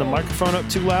you turn the microphone up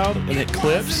too loud and it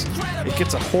clips, it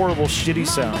gets a horrible, shitty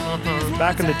sound.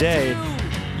 Back in the day,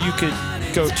 you could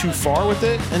go too far with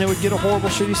it and it would get a horrible,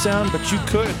 shitty sound, but you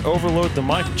could overload the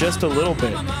mic just a little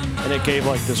bit and it gave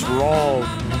like this raw,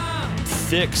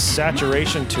 thick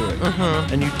saturation to it.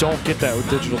 And you don't get that with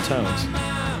digital tones.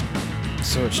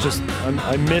 So it's just,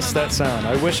 I miss that sound.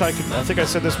 I wish I could, I think I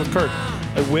said this with Kurt,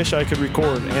 I wish I could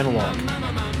record analog.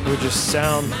 It would just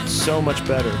sound so much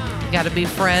better. you got to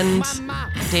befriend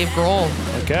Dave Grohl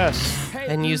I guess.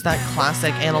 and use that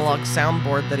classic analog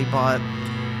soundboard that he bought.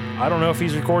 I don't know if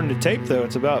he's recording to tape though.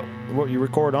 It's about what you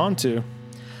record onto.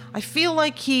 I feel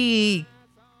like he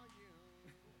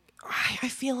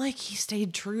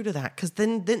stayed true to that, because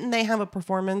then didn't they have a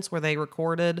performance where they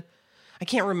recorded? I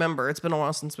can't remember. It's been a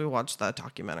while since we watched that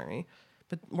documentary.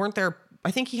 But weren't there?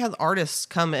 I think he had artists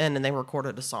come in and they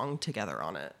recorded a song together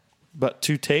on it. But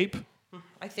to tape?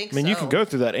 I think. I mean, you can go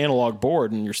through that analog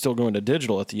board and you're still going to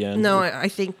digital at the end. No, I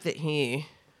think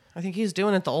he's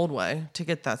doing it the old way to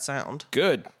get that sound.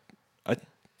 Good.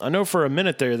 I know for a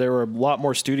minute there were a lot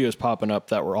more studios popping up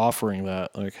that were offering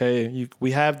that. Like, hey,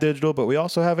 we have digital, but we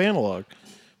also have analog.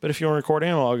 But if you want to record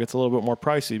analog, it's a little bit more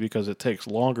pricey because it takes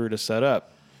longer to set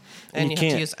up. And you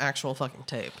have to use actual fucking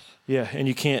tape. Yeah, and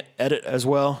you can't edit as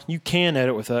well. You can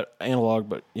edit with that analog,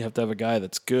 but you have to have a guy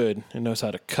that's good and knows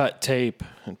how to cut tape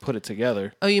and put it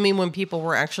together. Oh, you mean when people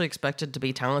were actually expected to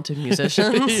be talented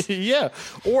musicians? Yeah,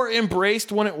 or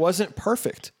embraced when it wasn't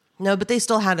perfect. No, but they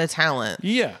still had a talent.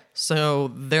 Yeah.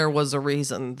 So there was a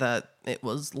reason that it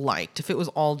was liked. If it was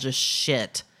all just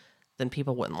shit, then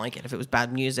people wouldn't like it. If it was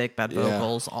bad music, bad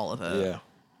vocals, all of it. Yeah.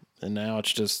 And now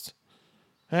it's just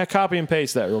copy and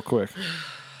paste that real quick.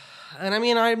 And I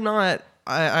mean, I'm not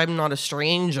a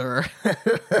stranger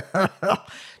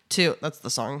to, that's the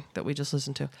song that we just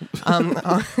listened to,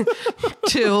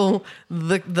 to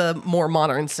the more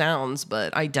modern sounds,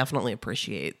 but I definitely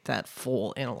appreciate that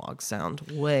full analog sound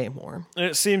way more.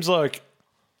 It seems like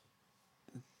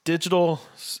digital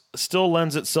still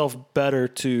lends itself better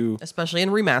to, especially in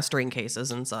remastering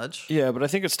cases and such. Yeah, but I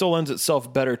think it still lends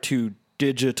itself better to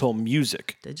digital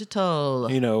music. Digital.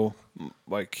 You know,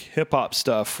 like hip hop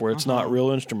stuff where it's not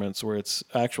real instruments, where it's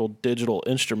actual digital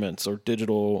instruments or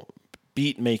digital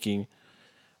beat making.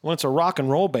 When it's a rock and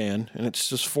roll band and it's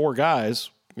just four guys,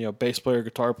 you know, bass player,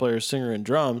 guitar player, singer, and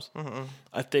drums,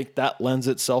 I think that lends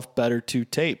itself better to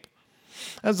tape.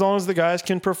 As long as the guys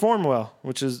can perform well,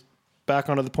 which is back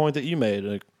onto the point that you made.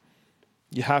 Like,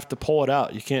 you have to pull it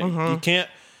out. You can't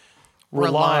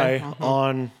rely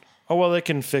on, oh, well, they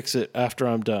can fix it after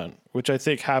I'm done, which I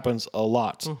think happens a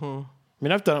lot. I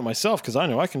mean, I've done it myself because I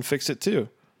know I can fix it too,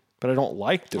 but I don't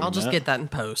like doing that. I'll just get that in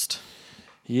post.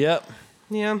 Yep.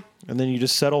 Yeah. And then you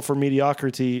just settle for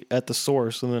mediocrity at the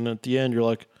source. And then at the end, you're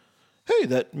like, hey,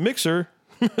 that mixer,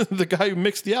 the guy who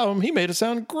mixed the album, he made it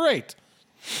sound great.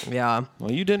 Yeah.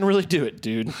 Well, you didn't really do it,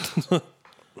 dude.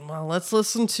 Well, let's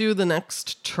listen to the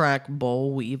next track,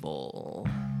 Boll Weevil.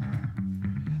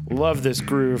 Love this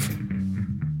groove.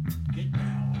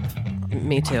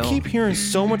 Me too. I keep hearing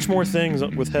so much more things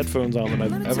with headphones on than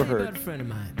I've ever heard.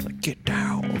 Like, get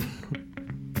down.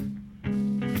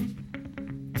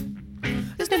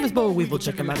 His name is Boll Weevil.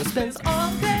 Check him out. He spends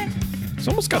all day. It's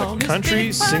almost got a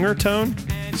country singer tone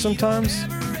sometimes.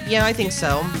 Yeah, I think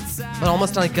so. But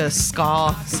almost like a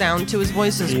ska sound to his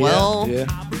voice as well. Yeah.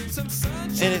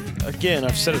 And it, again,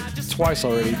 I've said it twice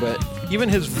already, but even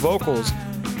his vocals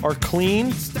are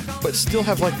clean, but still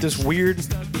have like this weird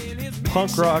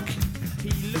punk rock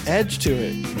edge to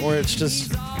it, where it's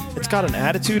just, it's got an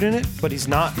attitude in it, but he's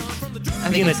not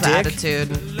being a dick. Attitude.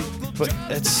 But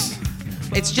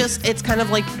it's kind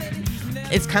of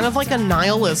like a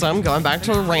nihilism, going back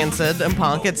to Rancid and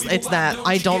punk. It's that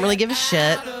I don't really give a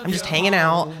shit. I'm just hanging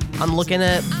out. I'm looking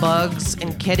at bugs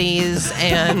and kitties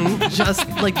and just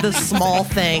like the small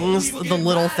things, the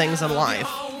little things in life.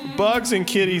 bugs and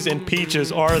kitties and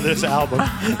peaches are this album.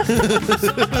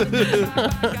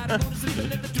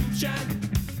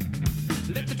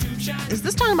 Is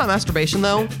this talking about masturbation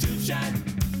though?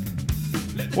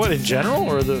 What, in general,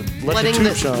 or the Letting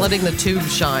the tube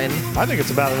shine? I think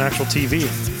it's about an actual TV.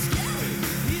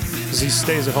 Because he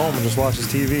stays at home and just watches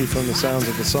TV from the sounds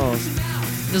of the song.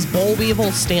 Does Boll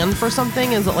Weevil stand for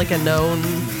something? Is it like a known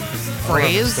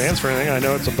phrase. Stands for anything. I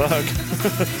know it's a bug.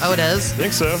 Oh, it is? I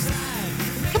think so.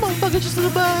 Come on, bug, it's just a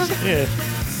little bug. Yeah.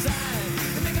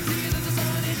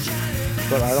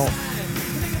 But I don't.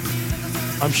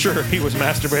 I'm sure he was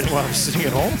masturbating while I was sitting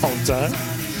at home all the time.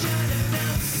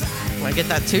 I get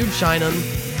that tube shining.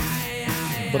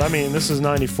 But I mean, this is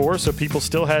 94, so people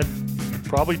still had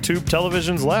probably tube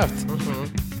televisions left.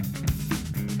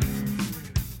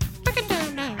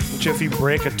 Which if you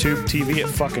break a tube TV, it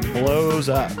fucking blows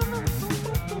up.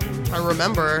 I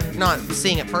remember not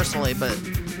seeing it personally, but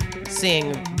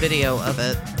seeing video of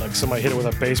it. Like somebody hit it with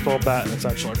a baseball bat and it's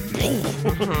actually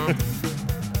like...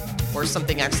 Or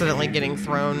something accidentally getting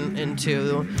thrown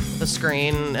into the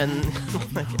screen and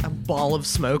like a ball of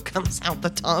smoke comes out the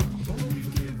top.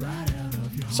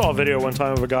 I saw a video one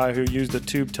time of a guy who used a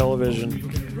tube television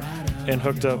and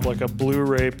hooked up like a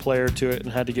Blu-ray player to it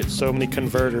and had to get so many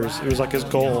converters. It was like his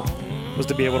goal was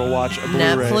to be able to watch a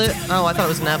Blu-ray. Netflix? Oh, I thought it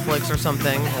was Netflix or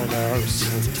something. Oh no, it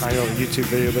was a tiny little YouTube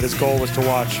video, but his goal was to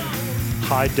watch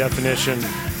high definition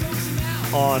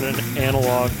on an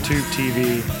analog tube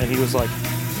TV, and he was like,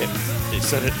 he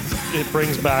said it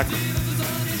brings back,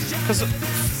 because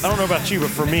I don't know about you,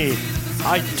 but for me,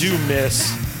 I do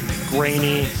miss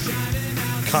grainy,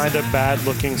 kind of bad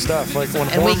looking stuff. Like when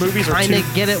And horror we movies are kind too...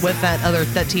 of get it with that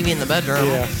TV in the bedroom.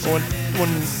 Yeah,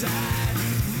 when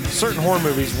certain horror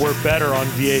movies were better on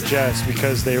VHS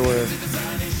because they were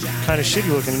kind of shitty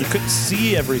looking and you couldn't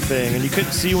see everything and you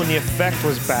couldn't see when the effect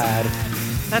was bad.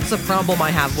 That's the problem I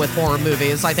have with horror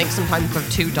movies. I think sometimes they're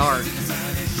too dark.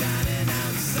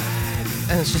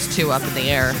 And it's just too up in the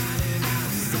air.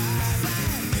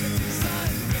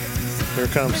 Here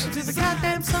it comes.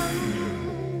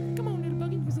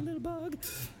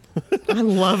 I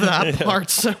love that part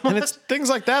so And much. it's things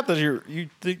like that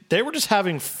they were just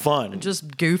having fun.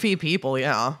 Just goofy people,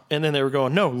 yeah. And then they were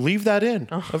going, no, leave that in.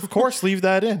 Of course, leave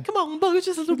that in. Come on, bug, it's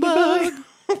just a little bug.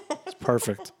 It's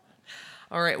perfect.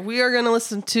 All right, we are going to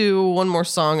listen to one more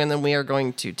song and then we are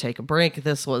going to take a break.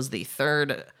 This was the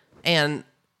third and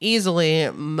easily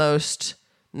most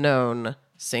known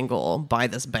single by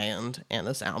this band and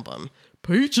this album.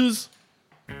 Peaches.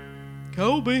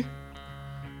 Kobe.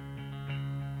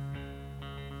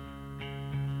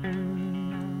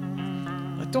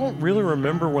 I don't really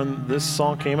remember when this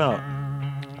song came out.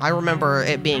 I remember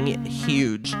it being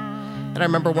huge. And I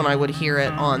remember when I would hear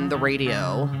it on the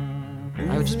radio,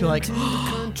 I would just be like,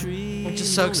 I'm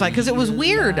just so excited. Because it was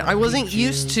weird. I wasn't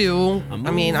used to,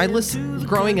 I listened,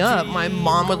 growing up, my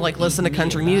mom would like listen to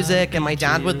country music and my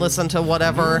dad would listen to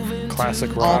whatever.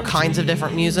 Classic All rock. kinds of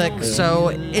different music. So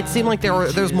it seemed like there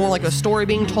was more like a story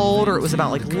being told or it was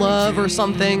about like love or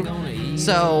something.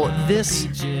 So this,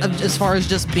 as far as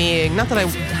just being, not that I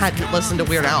hadn't listened to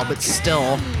Weird Al, but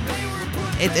still,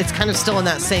 it's kind of still in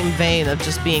that same vein of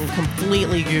just being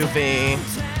completely goofy.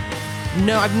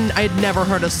 No, I'd never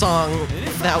heard a song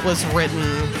that was written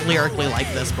lyrically like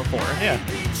this before. Yeah.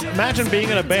 Imagine being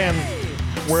in a band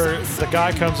where the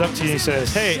guy comes up to you and he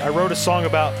says, hey, I wrote a song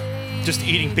about just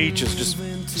eating peaches, just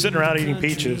sitting around eating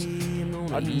peaches.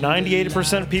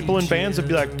 98% of people in bands would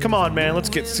be like, come on, man, let's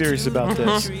get serious about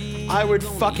this. I would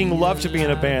fucking love to be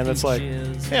in a band that's like,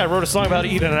 hey, I wrote a song about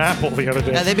eating an apple the other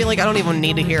day. Yeah, they'd be like, I don't even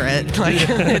need to hear it. Like,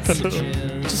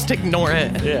 just ignore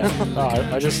it. Yeah.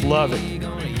 I just love it.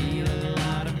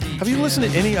 Have you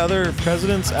listened to any other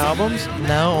President's albums?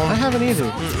 No. I haven't either.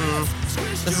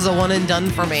 This is a one and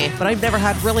done for me. But I've never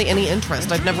had really any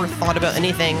interest. I've never thought about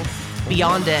anything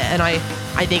beyond it. And I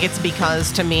think it's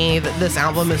because, to me, that this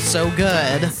album is so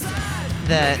good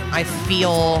that I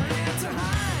feel...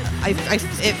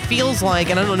 it feels like,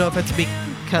 and I don't know if it's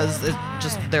because it's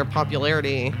just their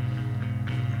popularity,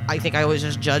 I think I always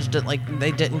just judged it like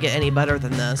they didn't get any better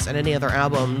than this and any other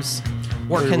albums.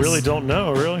 We really don't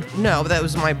know, really. No, but that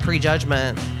was my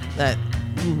prejudgment that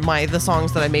the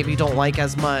songs that I maybe don't like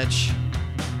as much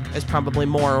is probably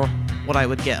more what I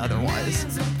would get otherwise.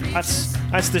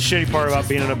 That's the shitty part about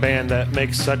being in a band that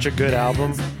makes such a good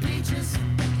album.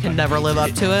 Can never live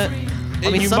up to it. I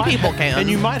mean, some people can. And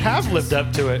you might have lived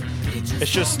up to it.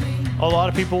 It's just a lot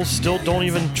of people still don't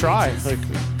even try. Like,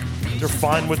 they're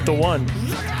fine with the one.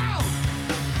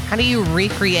 How do you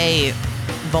recreate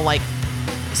the,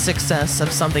 success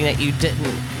of something that you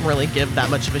didn't really give that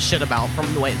much of a shit about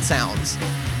from the way it sounds?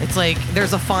 It's like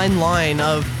there's a fine line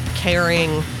of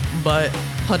caring but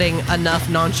putting enough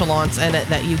nonchalance in it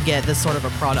that you get this sort of a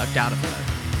product out of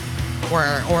it.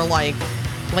 Or like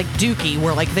Dookie,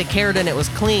 where they cared and it was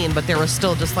clean, but there was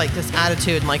still just this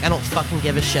attitude and I don't fucking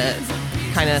give a shit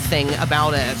kind of thing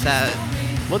about it. That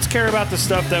let's care about the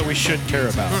stuff that we should care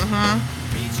about.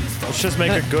 Let's just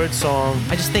make a good song.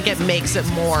 I just think it makes it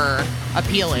more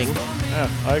appealing. Yeah,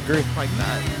 I agree. like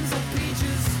that.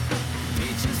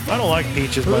 I don't like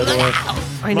Peaches, by the way.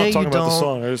 I I'm know not you talking about the don't.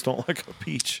 song. I just don't like a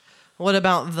peach. What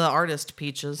about the artist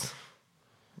Peaches?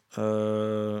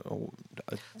 What?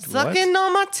 Sucking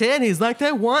on my titties like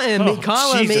they wanting me, Oh,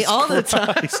 calling me Jesus all the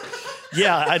time. Christ.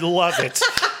 Yeah, I love it.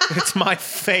 It's my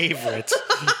favorite.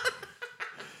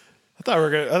 I thought we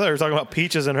were talking about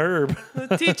Peaches and Herb.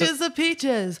 Teaches the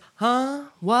peaches, huh?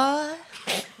 What?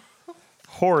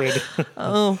 Horrid.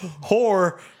 Oh,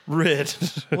 Horrid.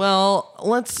 well,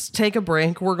 let's take a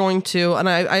break. We're going to, and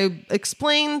I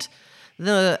explained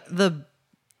the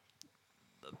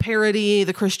parody,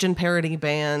 the Christian parody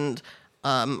band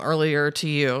earlier to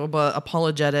you, but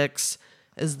Apologetics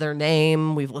is their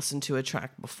name. We've listened to a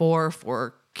track before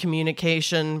for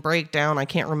Communication Breakdown. I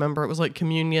can't remember. It was like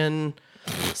Communion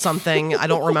something. I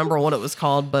don't remember what it was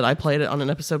called, but I played it on an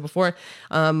episode before.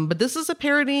 But this is a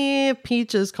parody of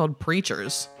Peaches called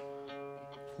Preachers.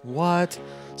 What?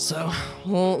 So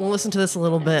we'll listen to this a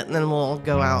little bit and then we'll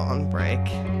go out on break.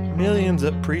 Millions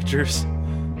of preachers.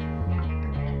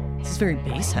 This is very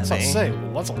bass heavy. That's what I say.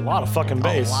 That's a lot of fucking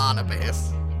bass. A lot of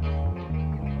bass.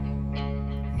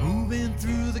 Moving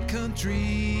through the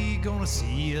country, gonna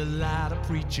see a lot of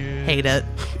preachers. Hate it.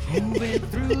 Moving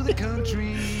through the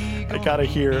country, I gotta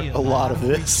hear be a lot of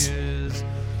this. preachers.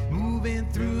 Moving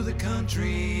through the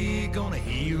country, gonna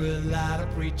hear a lot of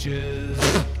preachers.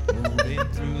 Moving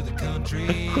through the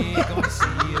country, gonna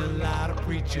see a lot of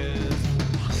preachers.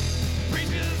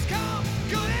 Preachers come,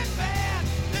 good and bad.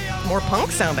 They are More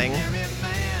punk sounding. every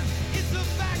man. It's a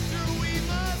factor we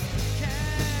must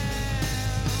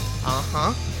count.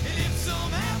 Uh-huh. And if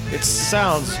some happen It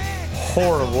sounds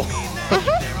horrible.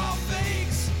 they're all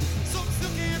fakes. Some still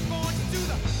can't point you to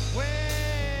the way.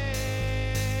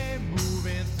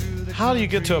 Moving through the How do you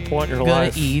get to a point in your Gonna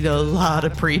life? eat a lot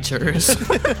of preachers.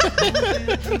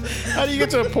 How do you get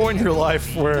to a point in your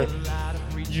life where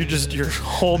your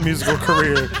whole musical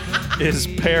career is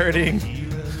parodying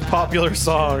popular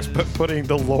songs but putting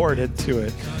the Lord into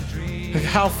it? Like,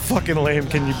 how fucking lame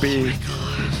can you be?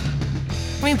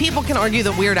 I mean, people can argue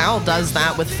that Weird Al does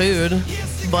that with food,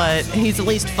 but he's at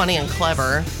least funny and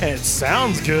clever. And it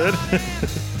sounds good. God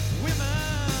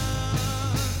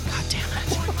damn it.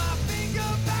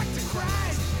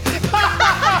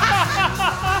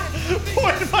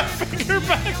 Point my finger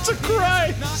back to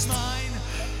Christ.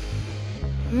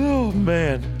 Oh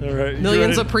man! All right, you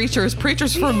Millions ready? of preachers.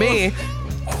 Preachers for me.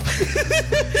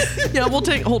 Yeah, we'll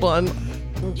take. Hold on.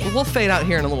 We'll fade out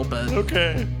here in a little bit.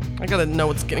 Okay. I gotta know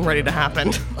what's getting ready to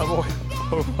happen. I'm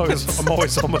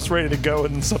always almost ready to go,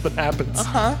 and then something happens.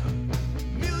 Huh?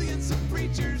 millions of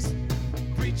preachers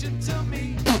preaching to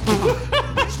me.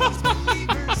 Which one's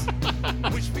believers?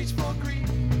 Which preach for greed?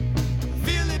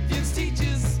 Philippians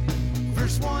teaches,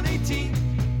 verse 118.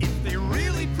 If they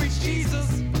really preach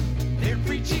Jesus, they're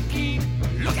preaching King.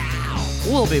 Look out!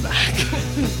 We'll be back.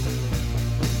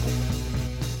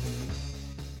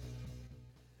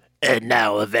 And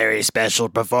now a very special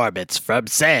performance from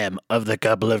Sam of the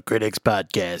Couple of Critics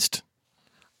podcast.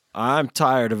 I'm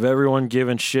tired of everyone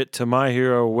giving shit to my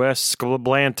hero Wes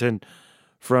Blanton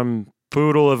from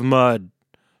Poodle of Mud,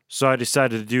 so I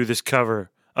decided to do this cover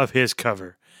of his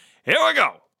cover. Here we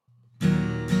go.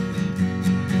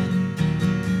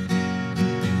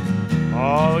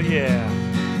 Oh yeah.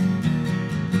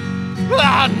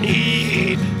 I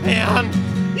need an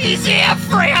easy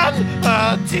friend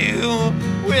to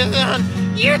with an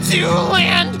you to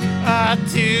land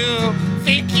to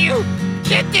think you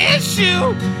get this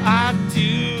shoe. I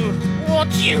do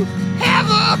want you have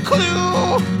a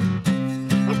clue.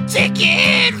 Take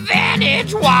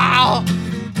advantage while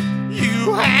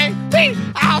you hang me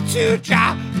out to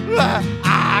dry.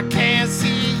 I can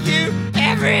see you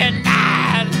every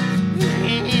night.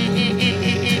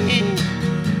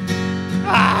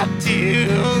 I do.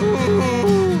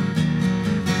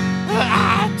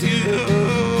 I do.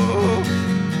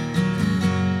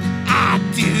 I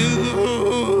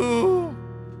do.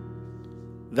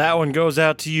 That one goes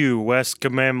out to you, Wes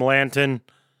Blanton.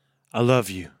 I love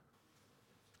you.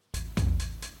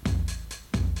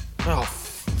 Oh,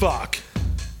 fuck.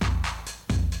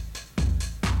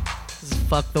 This is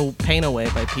Fuck the Pain Away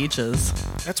by Peaches.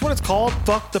 That's what it's called?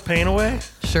 Fuck the pain away?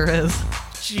 Sure is.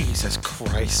 Jesus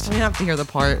Christ. We have to hear the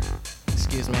part.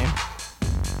 Excuse me.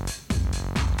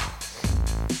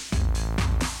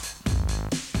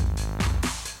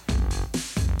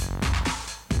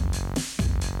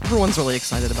 Everyone's really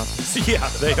excited about this. Yeah,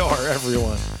 they are,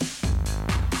 everyone.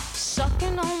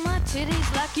 Sucking on my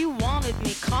titties like you wanted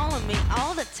me. Calling me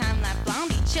all the time like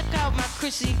Blondie. Check out my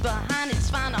Chrissy behind, it's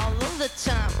fine all of the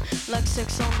time. Like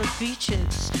sex on the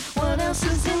beaches. What else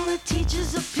is in the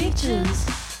teachers of peaches?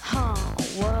 Huh,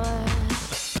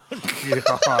 what?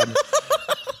 God.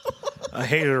 I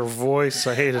hated her voice.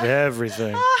 I hated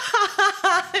everything.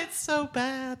 It's so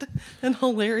bad and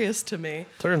hilarious to me.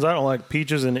 Turns out I don't like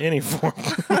peaches in any form.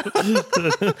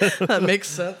 That makes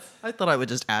sense. I thought I would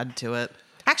just add to it.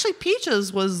 Actually,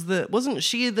 Peaches wasn't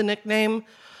she the nickname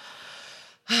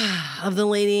of the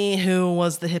lady who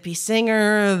was the hippie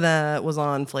singer that was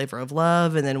on Flavor of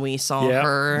Love, and then we saw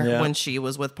her when she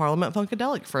was with Parliament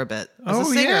Funkadelic for a bit as a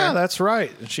singer. Yeah, that's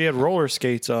right. She had roller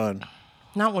skates on.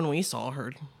 Not when we saw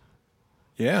her.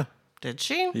 Yeah. Did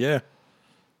she? Yeah.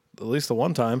 At least the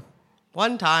one time.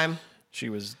 One time. She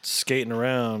was skating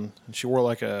around, and she wore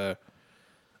like a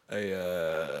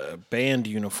band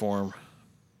uniform.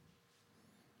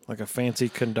 Like a fancy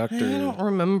conductor. I don't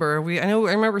remember. I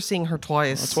remember seeing her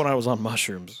twice. That's when I was on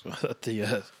mushrooms at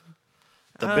the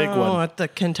big one. At the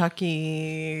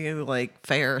Kentucky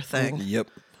fair thing. Yep.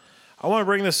 I want to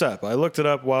bring this up. I looked it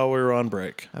up while we were on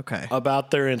break. Okay.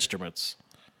 About their instruments.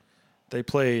 They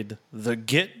played the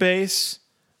git bass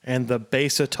and the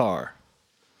bass guitar.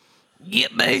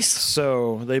 Git bass.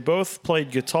 So they both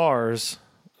played guitars,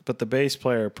 but the bass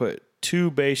player put 2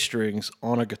 bass strings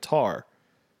on a guitar.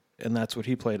 And that's what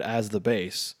he played as the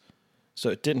bass. So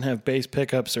it didn't have bass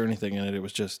pickups or anything in it. It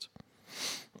was just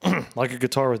like a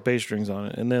guitar with bass strings on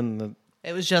it. And then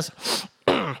It was just...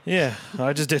 yeah,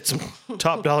 I just did some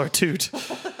top dollar toot.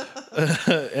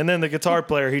 And then the guitar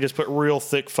player, he just put real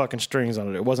thick fucking strings on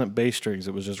it. It wasn't bass strings.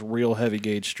 It was just real heavy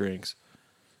gauge strings.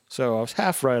 So I was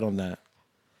half right on that.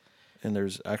 And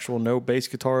there's actual no bass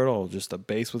guitar at all. Just a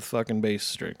bass with fucking bass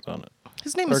strings on it.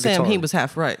 His name Or is Sam. guitar. He was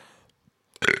half right.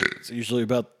 It's usually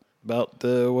about what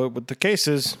the case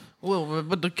is. Well,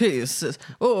 but the case is,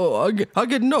 I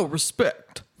get no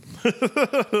respect.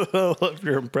 I love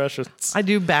your impressions. I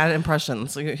do bad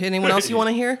impressions. Anyone else you want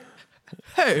to hear?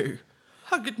 Hey,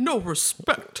 I get no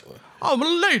respect. I'm a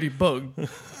ladybug,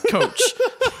 coach.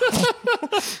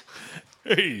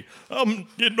 Hey, I'm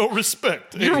getting no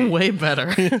respect. You're way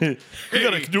better. You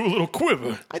gotta do a little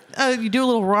quiver. You do a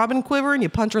little Robin quiver and you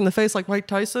punch her in the face like Mike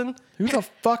Tyson. Who the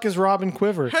fuck is Robin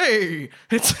Quiver? Hey,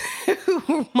 it's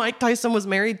who Mike Tyson was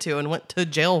married to and went to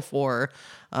jail for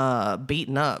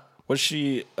beating up. Was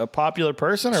she a popular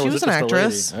person, or She was was it an just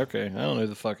actress. a lady? Okay, I don't know who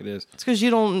the fuck it is. It's because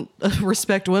you don't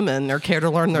respect women or care to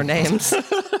learn their names.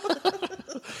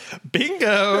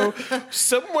 Bingo!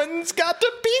 Someone's got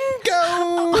the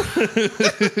bingo!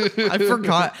 I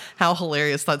forgot how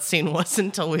hilarious that scene was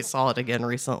until we saw it again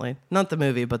recently. Not the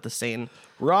movie, but the scene.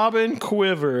 Robin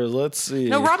Quiver. Let's see.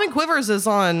 No, Robin Quivers is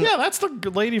on Yeah, that's the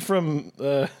lady from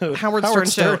Howard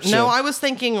Stern show. No, I was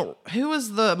thinking, who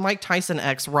was the Mike Tyson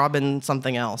ex, Robin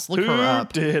something else? Look Who her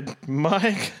up. did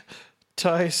Mike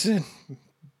Tyson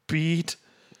beat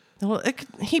Well,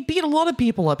 he beat a lot of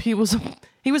people up. He was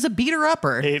a beater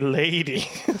upper. a lady?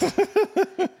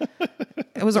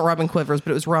 It wasn't Robin Quivers, but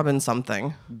it was Robin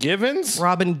something. Givens?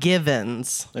 Robin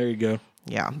Givens. There you go.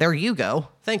 Yeah, there you go.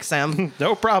 Thanks, Sam.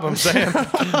 No problem, Sam.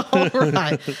 All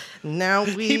right. Now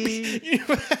we...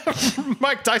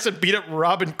 Mike Tyson beat up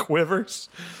Robin Quivers,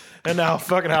 and now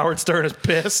fucking Howard Stern is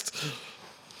pissed.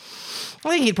 I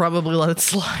think he'd probably let it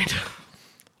slide.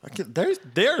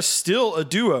 They're still a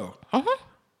duo.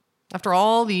 After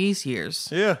all these years,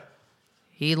 Yeah.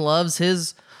 he loves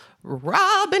his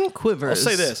Robin Quivers.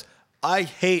 I'll say this. I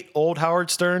hate old Howard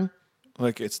Stern.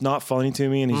 Like, it's not funny to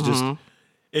me, and he's just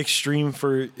extreme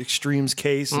for extreme's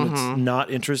case, and it's not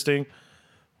interesting.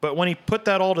 But when he put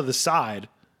that all to the side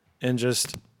and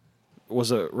just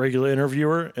was a regular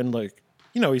interviewer, and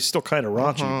he's still kind of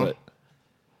raunchy, but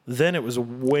then it was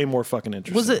way more fucking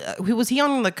interesting. Was he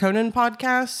on the Conan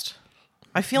podcast?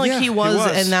 I feel like Yeah, he was, he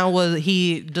was. and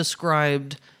he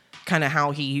described kind of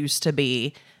how he used to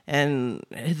be and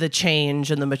the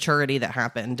change and the maturity that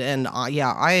happened. And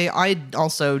I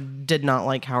also did not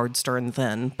like Howard Stern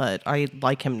then, but I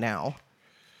like him now.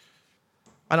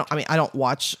 I don't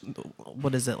watch,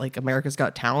 what is it, like America's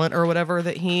Got Talent or whatever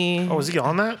that he... Oh, is he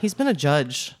on that? He's been a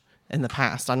judge in the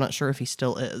past. I'm not sure if he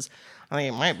still is. I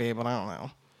think he might be, but I don't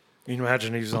know. You can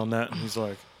imagine he's on that, and he's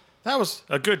like, that was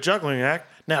a good juggling act.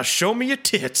 Now show me your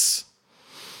tits.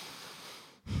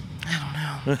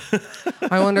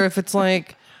 I wonder if it's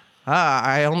like,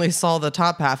 I only saw the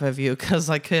top half of you because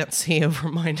I can't see over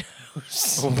my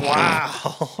nose.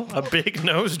 Wow. A big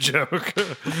nose joke.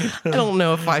 I don't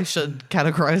know if I should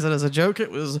categorize it as a joke. It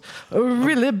was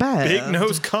really bad. Big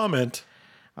nose comment.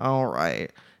 All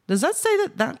right. Does that say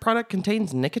that product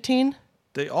contains nicotine?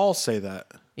 They all say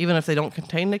that. Even if they don't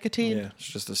contain nicotine? Yeah, it's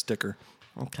just a sticker.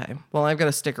 Okay. Well, I've got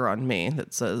a sticker on me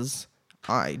that says,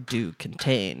 I do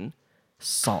contain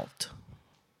salt.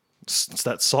 It's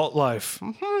that salt life.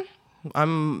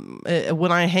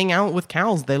 When I hang out with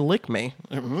cows, they lick me.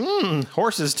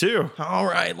 Horses too. All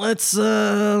right, let's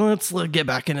get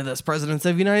back into this Presidents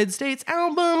of the United States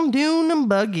album, Dune and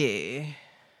Buggy.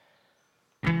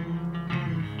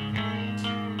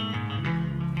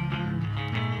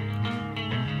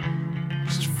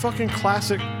 Just fucking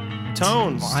classic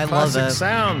tones. I love classic it.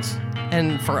 sounds.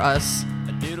 And for us,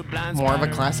 more of a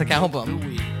classic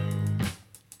album.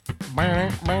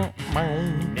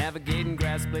 Navigating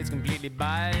grass blades completely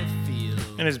by feel.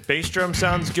 And his bass drum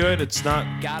sounds good. It's not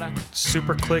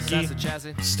super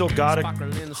clicky. Still got a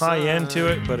high end to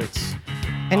it, but it's...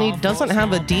 And he doesn't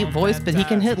have a deep voice, but he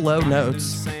can hit low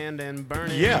notes.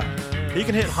 Yeah. He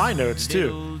can hit high notes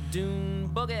too.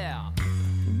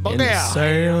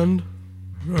 Sand.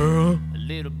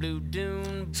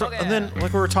 So, and then,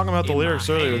 like we were talking about the lyrics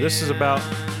earlier, this is about...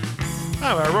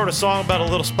 I wrote a song about a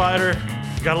little spider.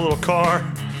 Got a little car.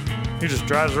 He just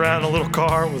drives around in a little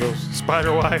car with a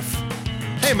spider wife.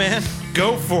 Hey man,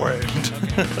 go for it.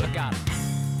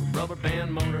 Rubber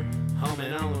band motor,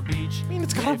 humming on the beach. I mean,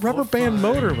 it's got a rubber band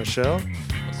motor, Michelle.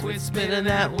 Quit spinning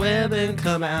that web and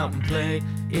come out and play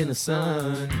in the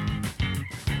sun.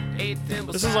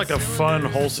 This is like a fun,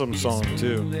 wholesome song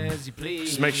too.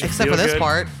 Just makes you Except feel for this good.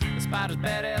 part.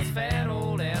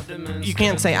 You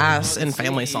can't say ass in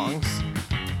family songs.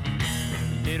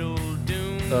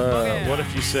 What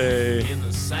if you say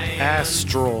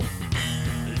Astral?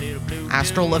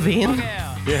 Astral Levine.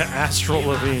 Yeah, Astral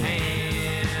Levine.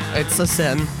 It's a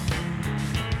sin.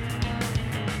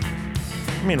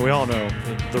 I mean, we all know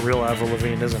the real Avril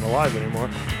Lavigne isn't alive anymore,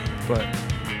 but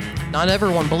Not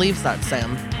everyone believes that,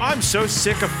 Sam. I'm so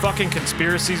sick of fucking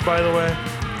conspiracies, by the way.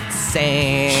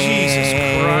 Same.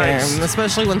 Jesus Christ.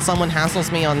 Especially when someone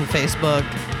hassles me on Facebook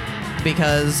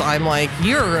because I'm like,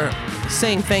 you're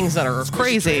saying things that are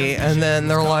crazy, and then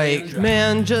they're like,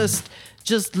 man, just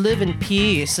live in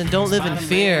peace and don't live in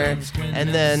fear. And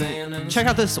then check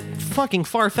out this fucking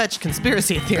far-fetched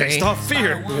conspiracy theory. Based off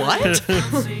fear. What?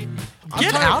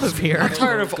 Get out of here. I'm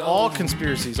tired of all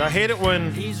conspiracies. I hate it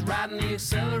when...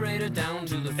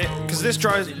 Because this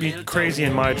drives me crazy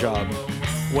in my job.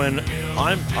 When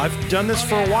I've done this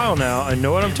for a while now. I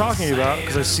know what I'm talking about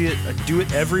because I see it. I do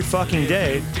it every fucking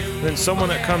day. And then someone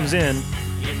that comes in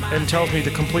and tells me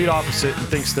the complete opposite and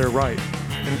thinks they're right.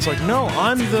 And it's like, no,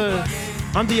 I'm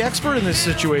the expert in this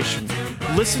situation.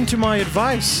 Listen to my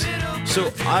advice.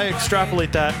 So I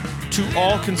extrapolate that to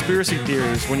all conspiracy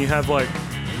theories when you have like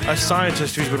a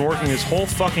scientist who's been working his whole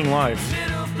fucking life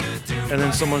and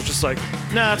then someone's just like,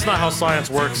 nah, that's not how science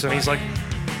works. And he's like,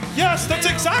 yes, that's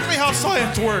exactly how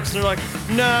science works. And they're like,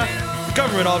 nah, the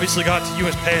government obviously got to you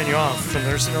as paying you off. And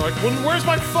they're sitting there like, well, where's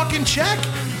my fucking check?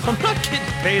 I'm not getting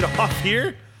paid off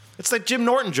here. It's that Jim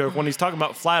Norton joke when he's talking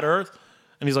about flat earth.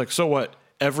 And he's like, so what?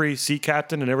 Every sea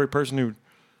captain and every person who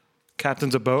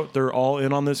captains a boat, they're all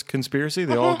in on this conspiracy?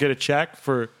 They all get a check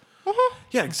for...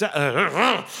 Yeah, exactly.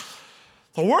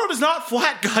 The world is not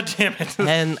flat, goddammit.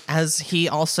 And as he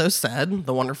also said,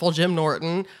 the wonderful Jim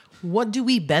Norton, what do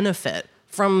we benefit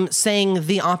from saying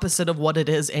the opposite of what it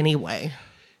is anyway?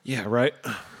 Yeah, right?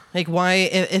 Like, why,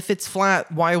 if it's flat,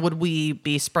 why would we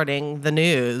be spreading the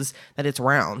news that it's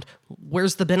round?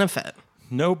 Where's the benefit?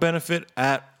 No benefit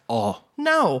at all.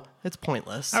 No, it's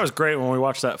pointless. That was great when we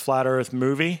watched that Flat Earth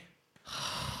movie.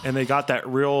 And they got that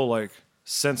real, like,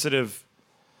 sensitive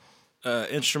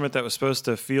instrument that was supposed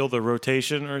to feel the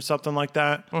rotation or something like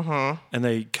that. Mm-hmm. And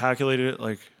they calculated it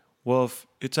like, well, if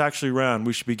it's actually round,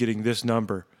 we should be getting this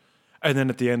number. And then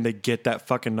at the end, they get that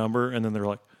fucking number, and then they're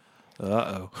like,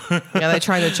 uh-oh. Yeah, they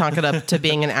try to chalk it up to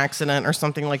being an accident or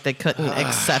something, like they couldn't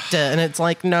accept it. And it's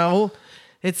like, no,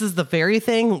 this is the very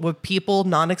thing with people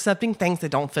not accepting things that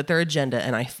don't fit their agenda.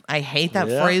 And I hate that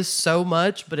Yeah. phrase so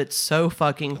much, but it's so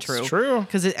fucking true. It's true.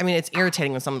 Because, it's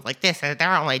irritating when someone's like,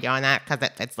 they're only doing that because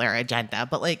it fits their agenda.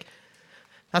 But, like,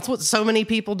 that's what so many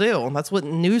people do. That's what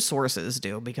news sources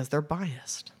do because they're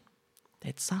biased.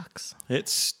 It sucks.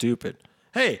 It's stupid.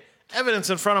 Hey, evidence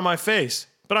in front of my face.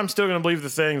 But I'm still going to believe the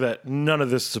thing that none of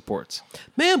this supports.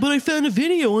 Man, but I found a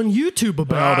video on YouTube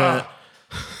about it.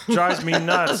 Drives me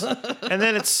nuts. And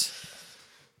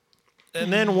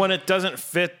then when it doesn't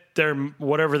fit their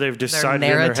whatever they've decided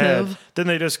in their head, narrative. then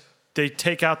they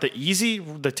take the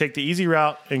easy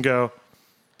route and go,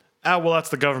 well, that's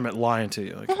the government lying to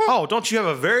you. Like, oh, don't you have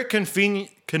a very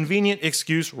convenient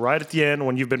excuse right at the end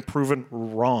when you've been proven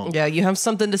wrong? Yeah, you have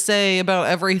something to say about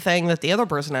everything that the other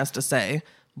person has to say,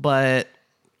 but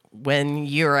when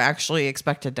you're actually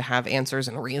expected to have answers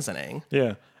and reasoning.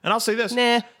 Yeah. And I'll say this.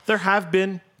 Nah. There have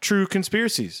been true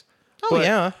conspiracies. Oh, But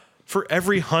yeah. For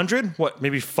every 100,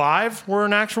 maybe 5 were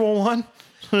an actual one?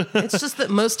 It's just that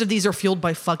most of these are fueled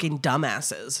by fucking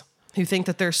dumbasses who think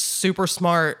that they're super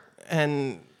smart,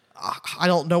 and I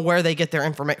don't know where they get their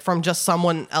information from, just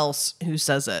someone else who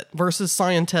says it, versus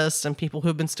scientists and people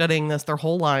who've been studying this their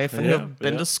whole life and who have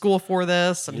been to school for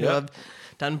this and who have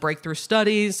done breakthrough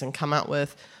studies and come out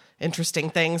with interesting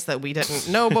things that we didn't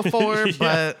know before.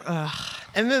 But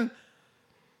And then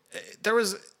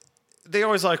they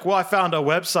always like, well, I found a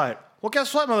website. Well,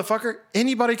 guess what, motherfucker?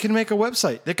 Anybody can make a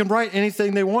website. They can write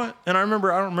anything they want. And I don't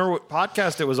remember what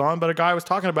podcast it was on, but a guy was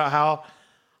talking about how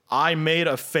I made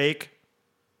a fake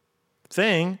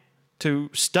thing to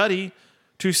study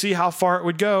to see how far it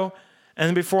would go. And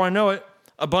then before I know it,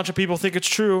 a bunch of people think it's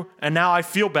true. And now I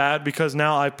feel bad because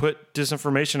now I put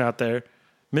disinformation out there,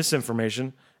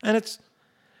 misinformation. And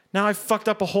now I fucked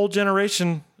up a whole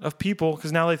generation of people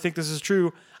because now they think this is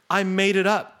true. I made it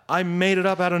up. I made it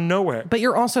up out of nowhere. But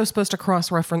you're also supposed to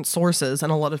cross-reference sources,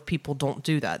 and a lot of people don't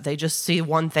do that. They just see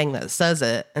one thing that says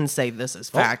it and say, this is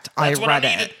fact. I read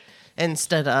it.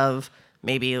 Instead of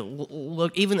maybe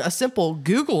look, even a simple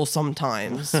Google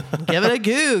sometimes. Give it a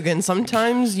Goog, and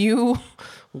sometimes you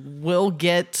will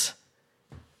get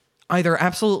either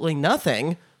absolutely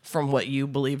nothing from what you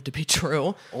believe to be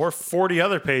true. Or 40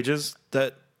 other pages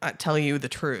that... tell you the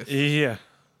truth. Yeah.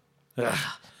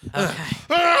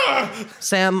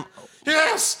 Sam,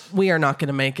 Yes! we are not going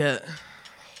to make it.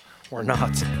 Or not.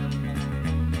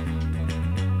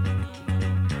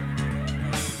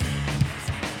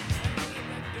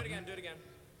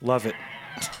 Love it.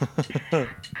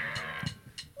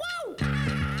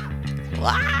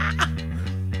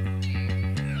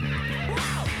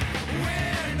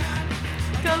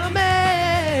 Gonna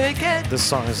make it. This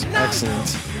song is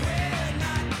excellent.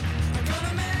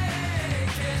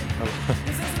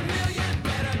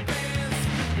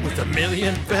 With a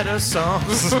million better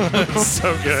songs.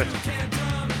 So good.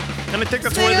 And I think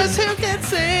that's where Singers who can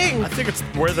sing. I think it's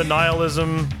where the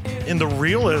nihilism in the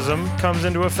realism comes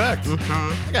into effect.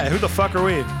 Yeah, who the fuck are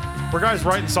we? We're guys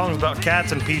writing songs about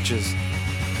cats and peaches.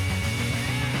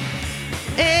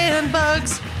 And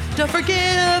bugs. Don't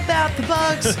forget about the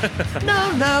bugs.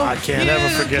 No, no. I can't you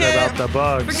ever forget can't about the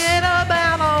bugs. Forget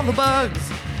about all the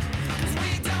bugs.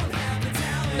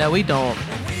 No, we don't.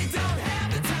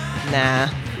 Nah.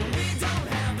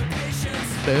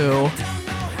 Boo.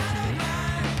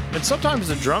 And sometimes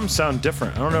the drums sound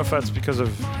different. I don't know if that's because of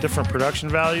different production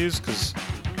values, because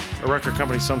a record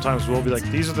company sometimes will be like,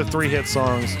 these are the 3 hit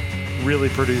songs, really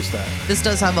produce that. This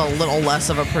does have a little less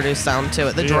of a produced sound to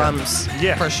it. The drums,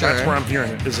 Yeah, for sure. that's where I'm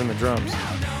hearing it, is in the drums.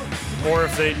 Or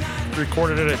if they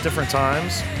recorded it at different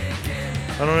times.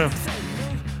 I don't know.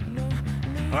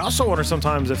 I also wonder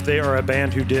sometimes if they are a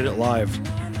band who did it live.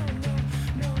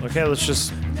 Like, hey, let's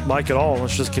just mic it all.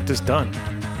 Let's just get this done.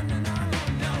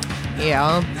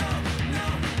 Yeah.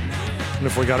 And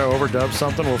if we got to overdub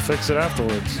something, we'll fix it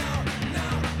afterwards.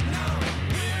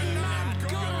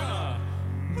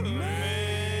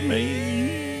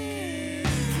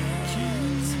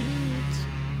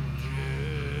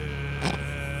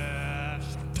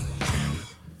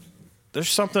 There's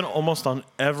something almost on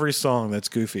every song that's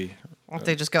goofy.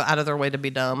 They just go out of their way to be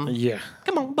dumb. Yeah.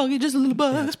 Come on, Buggy, just a little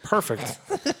bit. It's perfect.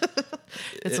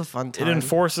 It's a fun time. It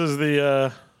enforces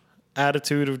the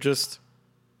attitude of just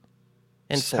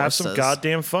have some Enforces.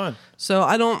 goddamn fun. So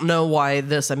I don't know why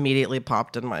this immediately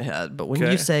popped in my head, but when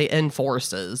Okay. you say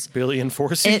enforces, Billy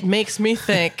enforcing. it makes me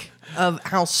think of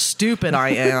how stupid I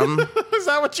am. Is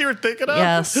that what you were thinking of?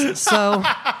 Yes.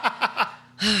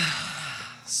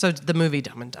 So the movie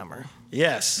Dumb and Dumber.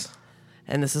 Yes.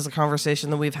 And this is a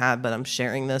conversation that we've had, but I'm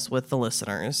sharing this with the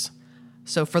listeners.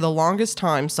 So for the longest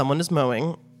time, someone is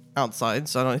mowing outside.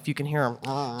 So I don't know if you can hear him.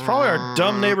 It's probably our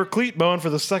dumb neighbor Cleet mowing for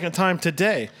the second time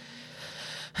today,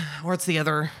 Or it's the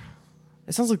other.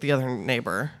 It sounds like the other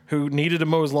neighbor who needed to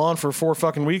mow his lawn for 4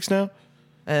 fucking weeks now.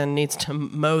 and needs to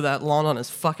mow that lawn on his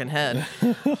fucking head.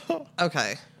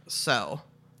 Okay, so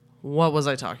what was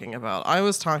I talking about? I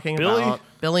was talking Billy? about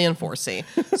Billy and Forsey.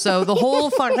 So the whole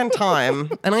fucking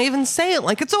time, and I even say it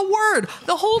like it's a word.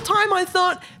 The whole time I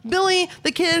thought Billy,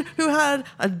 the kid who had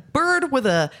a bird with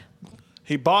a.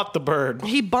 He bought the bird.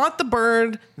 He bought the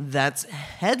bird that's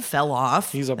head fell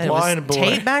off. He's a and it was blind boy.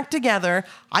 taped back together.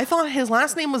 I thought his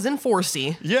last name was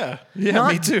Enforcey. Yeah. Yeah,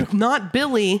 Not, me too. Not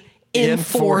Billy Enforcey.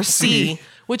 Enforcey,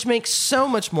 which makes so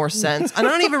much more sense. I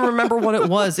don't even remember what it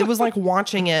was. It was like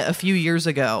watching it a few years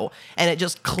ago, and it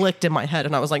just clicked in my head,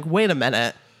 and I was like, wait a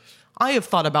minute. I have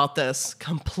thought about this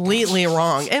completely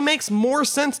wrong. It makes more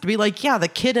sense to be like, yeah, the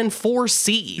kid in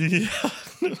 4C.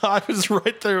 I was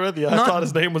right there with you. I Not thought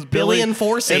his name was Billy Billy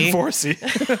Enforcey.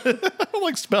 Enforcey.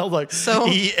 Like spelled like So-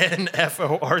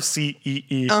 ENFORCEE.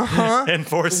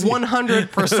 Enforcey.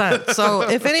 100%. So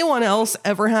if anyone else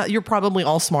ever had, you're probably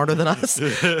all smarter than us.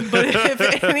 But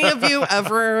if any of you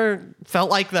ever felt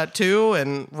like that too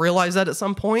and realized that at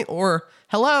some point, or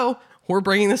hello, we're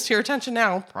bringing this to your attention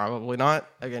now. Probably not.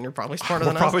 Again, you're probably smarter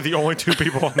We're than probably us. the only two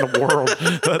people in the world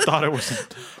that thought it was.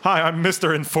 Hi, I'm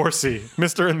Mr. Enforcey.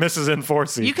 Mr. and Mrs.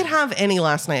 Enforcey. You could have any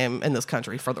last name in this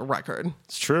country for the record.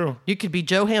 It's true. You could be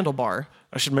Joe Handlebar.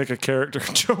 I should make a character,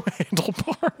 Joe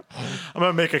Handlebar. I'm going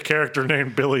to make a character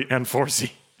named Billy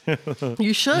Enforcey.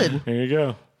 You should. There you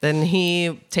go. Then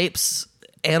he tapes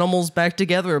animals back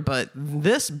together, but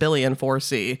this Billy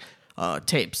Enforcey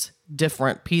tapes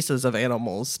different pieces of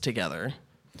animals together.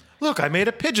 Look, I made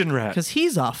a pigeon rat. Because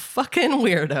he's a fucking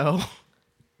weirdo.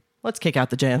 Let's kick out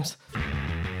the jams.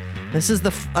 This is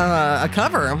the a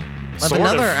cover of Sort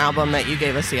another of. album that you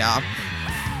gave us, yeah.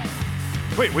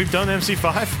 Wait, we've done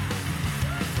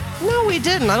MC5? No, we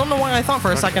didn't. I don't know why I thought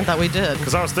for a second that we did.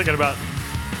 Because I was thinking about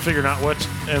figuring out which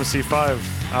MC5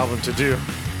 album to do.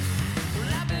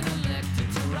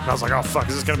 And I was like, oh, fuck,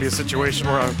 is this going to be a situation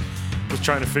where I was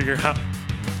trying to figure out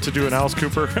to do an Alice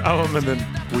Cooper album, and then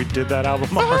we did that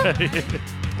album already?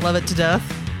 Love it to death.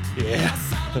 Yeah.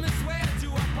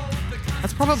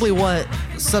 That's probably what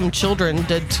some children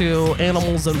did to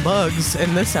animals and bugs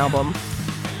in this album.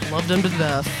 Loved them to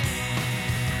death.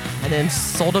 And then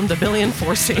sold them to Billy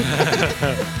Enforcey.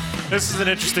 This is an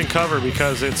interesting cover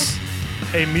because it's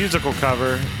a musical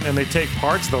cover, and they take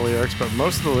parts of the lyrics, but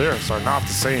most of the lyrics are not the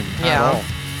same at Yeah. all.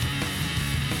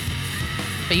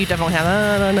 But you definitely have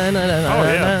Oh,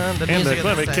 yeah. the And music is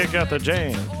let me the same. kick out the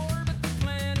jam.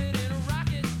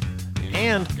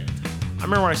 And I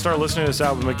remember when I started listening to this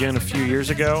album again a few years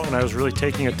ago, and I was really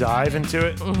taking a dive into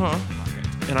it.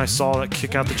 And I saw that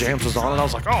Kick Out the Jams was on, and I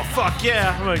was like, oh, fuck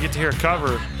yeah, I'm going to get to hear a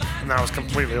cover. And I was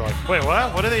completely like, wait,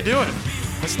 what? What are they doing?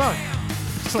 It's not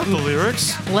the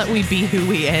lyrics. Let we be who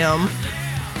we am.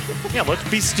 Yeah, let's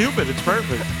be stupid. It's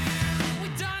perfect.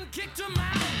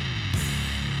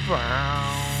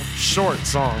 Wow. Short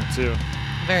song, too.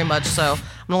 Very much so. I'm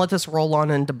gonna let this roll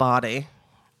on into Body,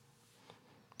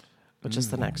 which is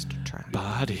the next track.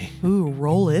 Body. Ooh,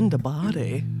 roll into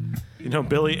Body. You know,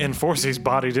 Billy Enforcey's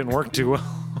body didn't work too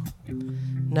well.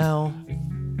 No.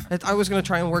 I was gonna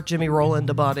try and work Jimmy Roll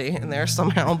into Body in there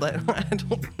somehow, but I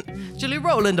don't. Jimmy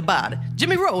Roll into Body.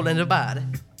 Jimmy Roll into Body.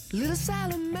 Little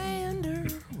salamander,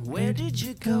 where did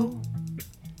you go?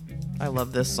 I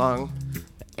love this song.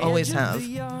 Always Edge of have. the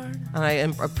yard. And I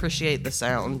appreciate the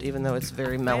sound, even though it's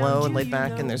very mellow and laid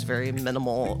back and there's very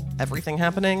minimal everything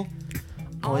happening.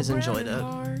 Always enjoyed it.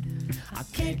 I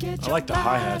can't get I like the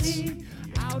hi-hats.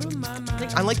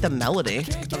 I like the melody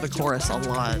of the chorus a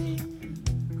lot.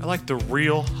 I like the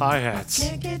real hi-hats.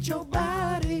 Can't get your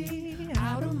body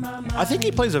out of my mind. I think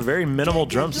he plays a very minimal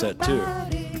drum set, too.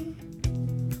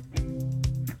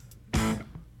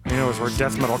 You know, it's where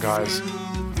death metal guys,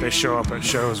 they show up at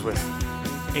shows with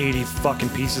 80 fucking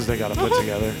pieces they gotta put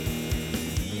together.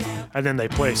 And then they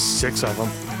play 6 of them.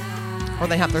 Or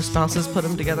they have their spouses put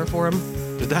them together for them.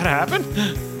 Did that happen?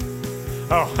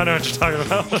 Oh, I know what you're talking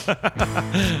about.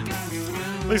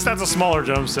 At least that's a smaller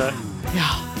drum set.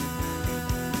 Yeah.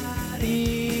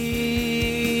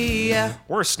 Yeah.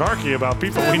 We're snarky about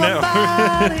people we know.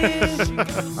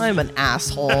 I'm an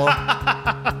asshole.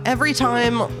 Every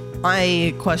time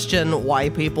I question why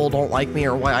people don't like me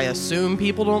or why I assume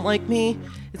people don't like me,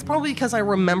 it's probably because I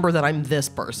remember that I'm this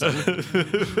person.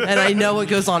 And I know what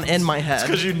goes on in my head.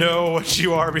 Because you know what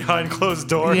you are behind closed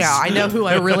doors. Yeah, I know who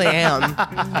I really am. And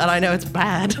I know it's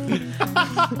bad.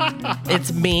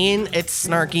 It's mean, it's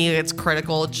snarky, it's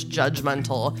critical, it's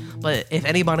judgmental. But if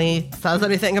anybody says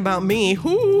anything about me,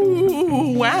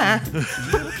 whoo, wah.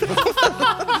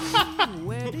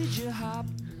 Where did you hop?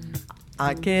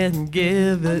 I can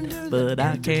give it, but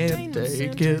I can't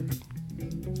take it.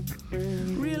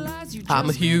 Realize you I'm a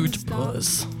just huge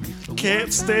puss.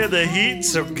 Can't stand the heat,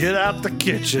 so get out the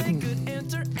kitchen.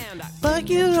 enter and I But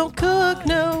you don't cook,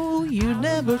 no, you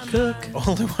never cook.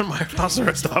 Only when my house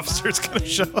arrest officer is gonna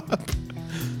show up.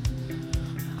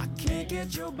 can't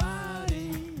get your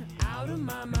body out of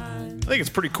my mind. I think it's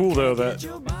pretty cool though that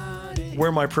Your body.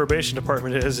 where my probation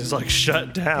department is like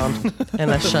shut down. And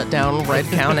I shut down Red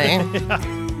County.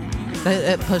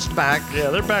 It pushed back Yeah,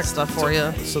 they're back stuff for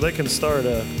you. so they can start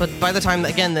But by the time,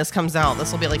 again, this comes out,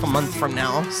 this will be like a month from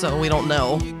now. So we don't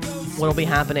know what'll be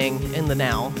happening in the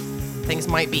now. Things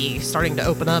might be starting to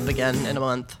open up again in a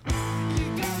month.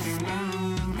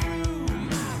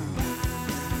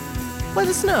 Let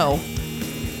us know.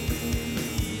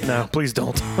 No, please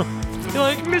don't. You're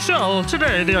like, Michelle,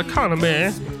 today the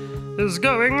economy is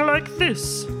going like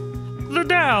this. The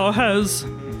Dow has...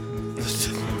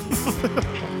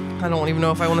 I don't even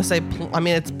know if I want to say.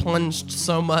 It's plunged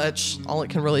so much. All it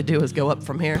can really do is go up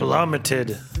from here.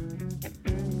 Plummeted.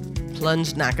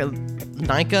 Plunged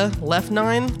Nika left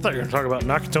 9. I thought you were going to talk about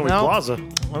Nakatomi Well, Plaza.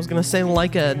 I was gonna say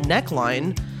like a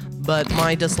neckline, but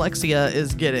my dyslexia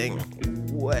is getting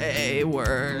way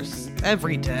worse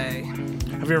every day.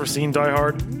 Have you ever seen Die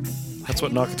Hard? That's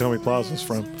what Nakatomi Plaza is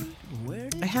from.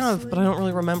 I have, but I don't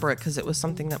really remember it because it was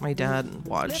something that my dad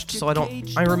watched. So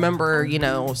I remember,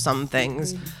 some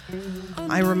things.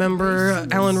 I remember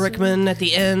Alan Rickman at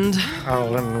the end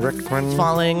Alan Rickman.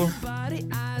 falling.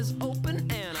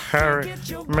 Harry,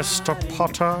 Mr.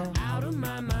 Potter.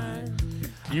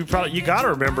 You gotta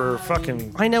remember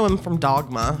fucking, I know him from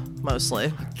Dogma,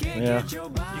 mostly. yeah.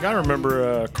 You gotta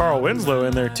remember Carl Winslow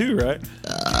in there too, right?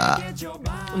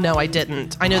 No, I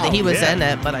didn't. I know that he was yeah. in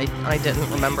it, but I didn't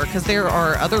remember because there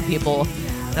are other people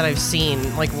that I've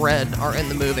seen, like Red, are in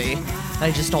the movie.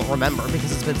 I just don't remember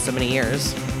because it's been so many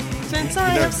years since I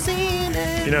have seen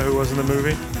it. You know who was in the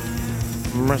movie?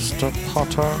 Mr.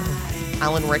 Potter.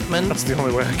 Alan Rickman. That's the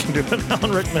only way I can do an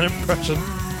Alan Rickman impression.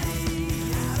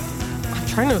 I'm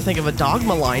trying to think of a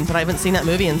Dogma line, but I haven't seen that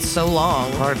movie in so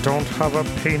long. I don't have a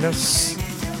penis.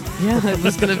 Yeah, it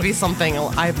was gonna be something.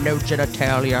 I have no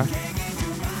genitalia.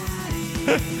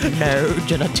 No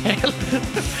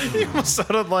genitalia. You almost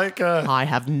sounded like I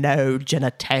have no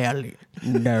genitalia.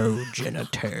 No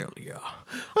genitalia.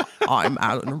 I'm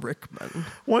Alan Rickman.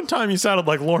 one time you sounded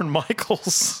like Lorne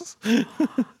Michaels.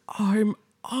 I'm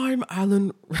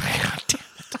Alan. God damn it.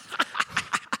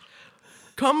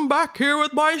 Come back here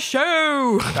with my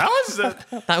show. That was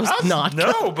That was not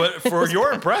no, but for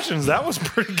your impressions, that was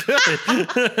pretty good.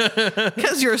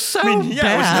 because you're so Yeah, it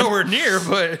bad. was nowhere near,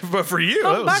 but for you,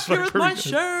 Come that back was here with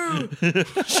pretty my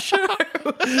good.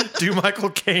 show. Do Michael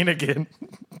Caine again.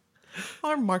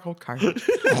 I'm Michael Caine.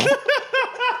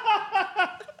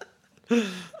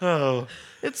 Oh,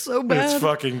 It's so bad. it's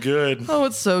fucking good. Oh,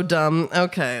 it's so dumb.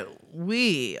 Okay,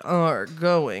 we are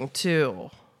going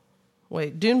to...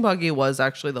 Wait, Dune Buggy was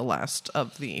actually the last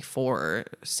of the 4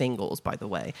 singles, by the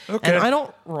way. Okay.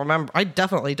 And I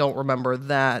definitely don't remember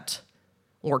that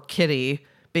or Kitty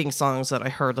being songs that I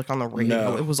heard like on the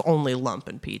radio. No. It was only Lump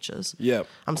and Peaches. Yep.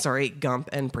 I'm sorry, Gump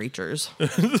and Preachers.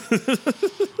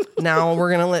 Now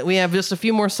we have just a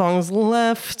few more songs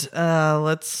left.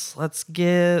 Let's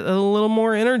get a little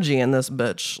more energy in this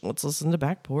bitch. Let's listen to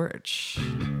Back Porch.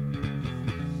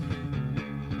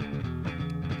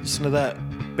 Listen to that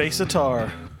bass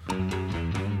guitar.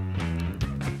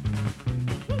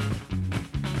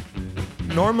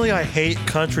 Normally I hate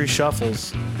country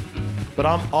shuffles, but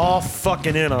I'm all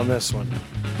fucking in on this one.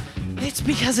 It's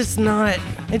because it's not.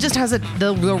 It just has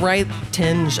the right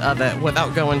tinge of it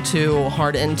without going too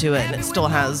hard into it, and it still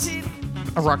has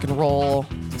a rock and roll.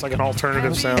 It's like an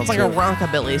alternative sound. It's like to a it.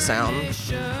 rockabilly sound.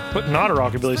 But not a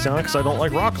rockabilly sound because I don't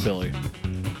like rockabilly.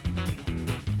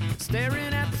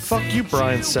 Fuck you,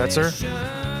 Brian Setzer.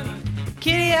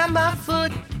 Kitty at my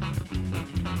foot,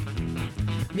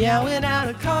 meowing out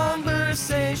a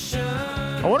conversation.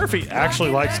 I wonder if he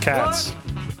actually likes cats.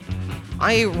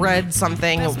 I read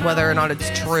something, whether or not it's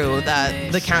true,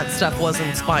 that the cat stuff was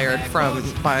inspired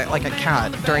by like a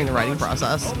cat during the writing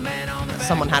process.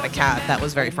 Someone had a cat that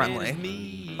was very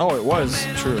friendly. Oh, it was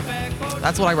true.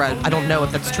 That's what I read. I don't know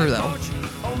if that's true though.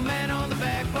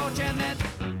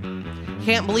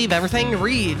 Can't believe everything you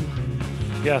read.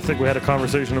 Yeah, I think we had a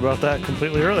conversation about that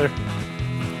completely earlier.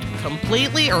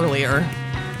 Completely earlier.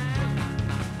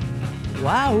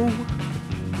 Wow.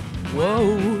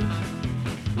 Whoa.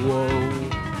 Whoa.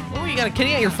 Oh, you got a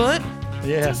kitty at your foot?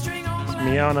 Yeah, it's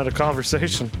meowing at a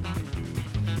conversation.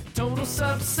 Total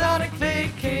subsonic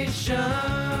vacation.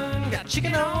 Got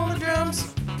chicken on the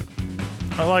drums.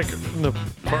 I like the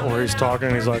part where he's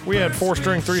talking. He's like, "We had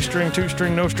 4-string, 3-string,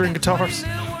 2-string, no-string guitars."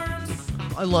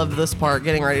 I love this part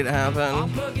getting ready to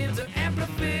happen.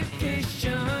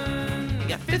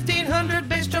 Got 1,500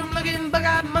 bass drum looking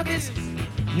bug-eyed monkeys.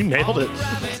 You nailed it.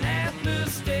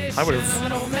 I would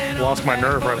have lost my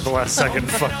nerve right at the last second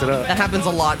and fucked it up. That happens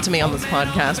a lot to me on this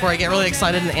podcast where I get really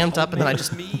excited and amped up and then I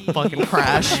just fucking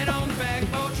crash.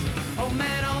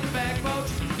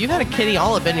 You've had a kitty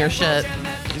all up in your shit.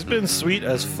 He's been sweet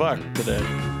as fuck today.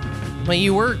 Well,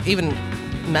 you were even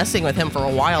messing with him for a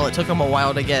while. It took him a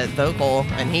while to get vocal,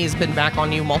 and he's been back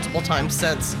on you multiple times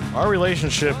since. Our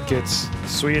relationship gets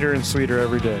sweeter and sweeter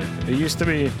every day. It used to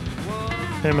be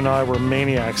him and I were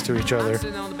maniacs to each other.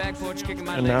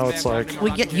 And now it's like,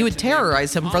 You would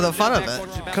terrorize him for the fun of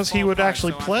it. because he would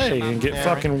actually play and get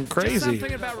fucking crazy.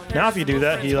 Now if you do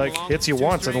that, he like hits you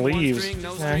once and leaves.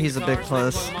 Yeah, he's a big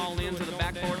puss.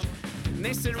 And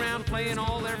they sit around playing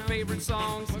all their favorite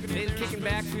songs. They're kicking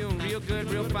back, feeling real good,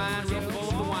 real fine, real full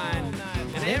of the wine.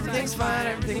 And everything's fine,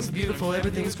 everything's beautiful,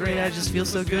 everything's great. I just feel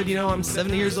so good. You know, I'm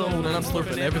 70 years old and I'm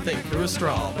slurping everything through a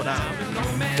straw. But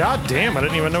God damn, I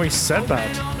didn't even know he said that.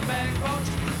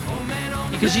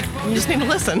 because you just need to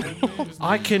listen.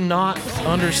 I cannot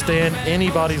understand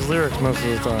anybody's lyrics most of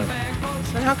the time.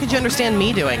 Then how could you understand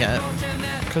me doing it?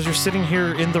 Because you're sitting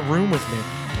here in the room with me.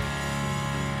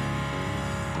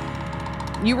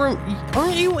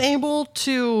 Aren't you able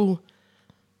to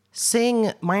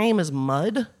sing My Name is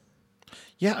Mud?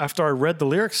 Yeah, after I read the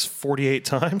lyrics 48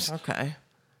 times. Okay.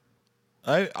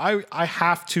 I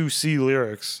have to see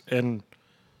lyrics and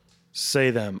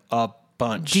say them a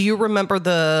bunch. Do you remember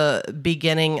the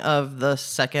beginning of the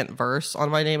second verse on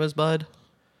My Name is Bud?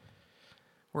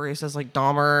 Where he says like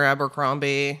Dahmer,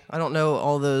 Abercrombie. I don't know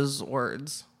all those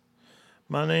words.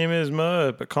 My name is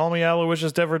Mud, but call me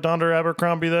Aloysius Dever Donder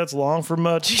Abercrombie. That's long for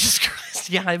mud. Jesus Christ.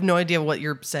 Yeah, I have no idea what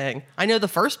you're saying. I know the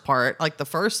first part, like the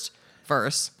first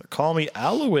verse. But call me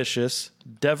Aloysius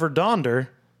Dever Donder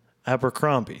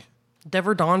Abercrombie.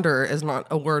 Dever Donder is not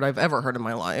a word I've ever heard in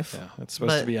my life. Yeah, it's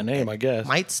supposed But to be a name, I guess.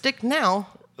 Might stick now.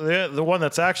 The one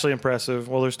that's actually impressive,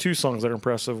 well, there's two songs that are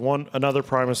impressive. One, another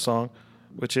Primus song,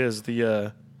 which is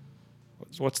the,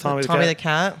 what's Tommy the Cat? Tommy the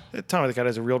Cat. Tommy the Cat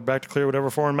has a reeled back to clear whatever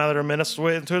foreign matter menaced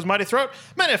way into his mighty throat.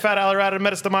 Many a fat alley rat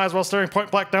met its demise while staring point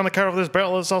blank down the carriage of this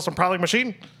barrel of this awesome prowling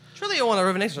machine. Surely you want a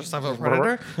revelation of a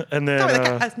predator. And then, Tommy the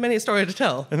Cat has many a story to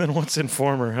tell. and then what's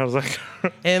Informer? I was like,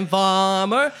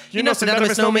 Informer, you know, that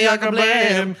I know me, I can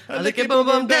blame. I lick it, boom,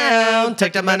 boom, down.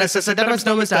 Take the man, I said, that I'm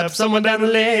snowman, stab someone down the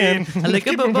lane. I lick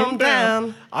it, boom, boom,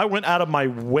 down. I went out of my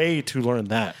way to learn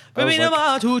that. I was Baby,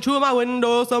 like, two of my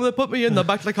windows, somebody put me in the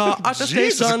back of the car at the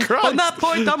Jesus station. Christ. From that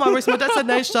point on, I reached my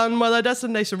destination. Where the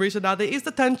destination reached out the east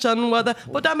attention. Where the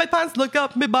put down my pants, look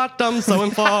up me bottom. So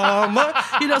Informer,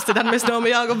 you know, that me know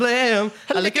me, I can blame.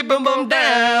 I lick it, boom, boom,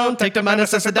 down. Take the man, I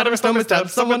said, that I'm snowman, stab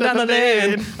someone down the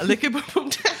lane. I lick it, boom, boom,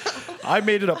 down. I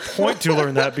made it a point to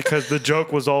learn that because the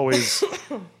joke was always,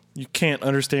 you can't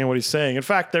understand what he's saying. In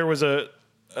fact, there was a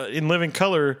in Living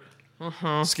Color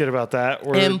skit about that.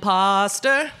 Where,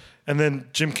 Imposter. and then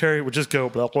Jim Carrey would just go,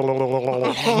 blah, blah, blah, blah,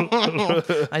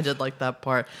 blah. I did like that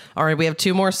part. All right, we have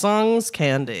two more songs.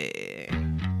 Candy.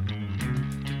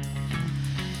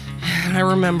 I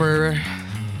remember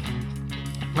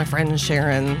my friend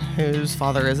Sharon, whose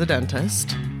father is a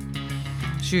dentist.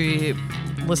 She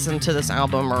listened to this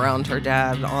album around her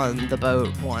dad on the boat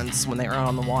once when they were out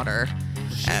on the water.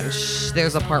 And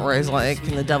there's a part where he's like,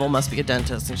 and the devil must be a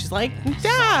dentist. And she's like,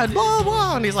 Dad, blah,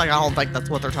 blah. And he's like, I don't think that's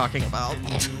what they're talking about.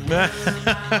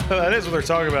 That is what they're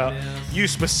talking about. You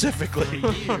specifically.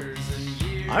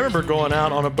 I remember going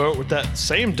out on a boat with that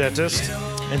same dentist,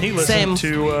 and he listened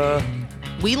to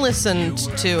We listened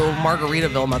to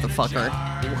Margaritaville,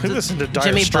 motherfucker. we listened to Dire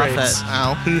Jimmy Straits. Buffett.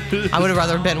 Oh. I would have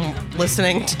rather been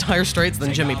listening to Dire Straits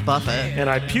than Jimmy Buffett. And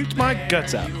I puked my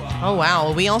guts out. Oh,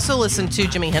 wow. We also listened to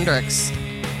Jimi Hendrix.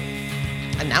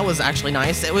 And that was actually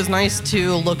nice. It was nice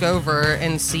to look over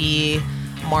and see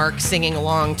Mark singing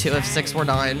along to If Six Were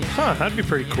Nine. Huh, that'd be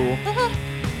pretty cool.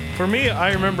 For me, I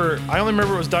only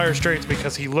remember it was Dire Straits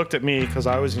because he looked at me because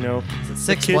I was, the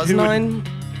Six kid was who would- nine?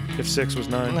 If 6 was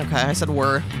 9. Okay, I said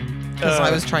were. Because I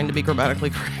was trying to be grammatically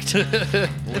correct.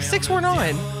 If 6 were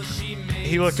 9.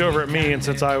 He looked over at me, and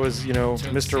since I was,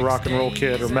 Mr. Rock and Roll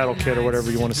Kid or Metal Kid or whatever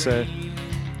you want to say,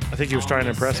 I think he was trying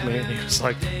to impress me. And he was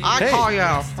like, I hey, call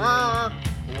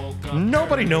you.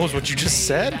 nobody knows what you just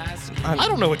said. I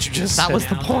don't know what you just said. That was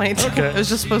the point. Okay. It was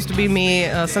just supposed to be me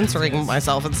censoring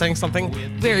myself and saying something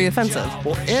very offensive.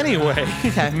 Well, anyway,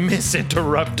 Okay.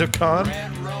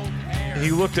 Misinterrupticon. He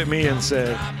looked at me and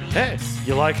said, hey,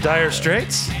 you like Dire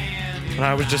Straits? And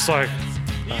I was just like,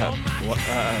 what?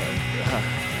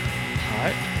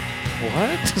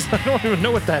 What? I don't even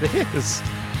know what that is.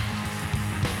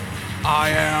 I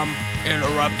am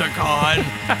Interrupticon.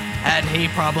 And he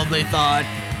probably thought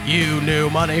you knew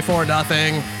money for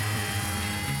nothing.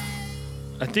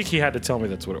 I think he had to tell me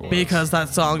that's what it was. Because that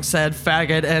song said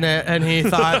faggot in it, and he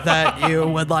thought that you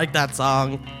would like that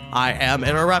song. I am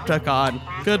Interrupticon.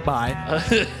 Goodbye.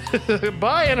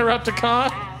 Bye,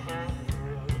 Interrupticon.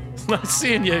 It's nice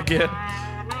seeing you again.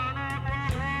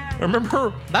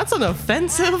 Remember? That's an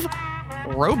offensive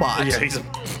robot. Yeah, he's a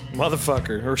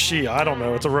motherfucker. Or she, I don't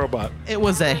know. It's a robot. It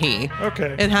was a he.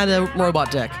 Okay. It had a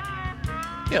robot dick.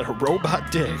 He had a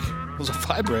robot dick. It was a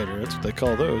vibrator. That's what they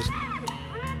call those.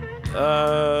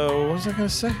 What was I gonna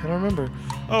say? I don't remember.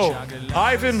 Oh,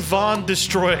 Ivan von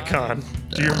Destroyacon.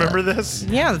 Do you remember this?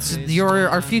 Yeah, it's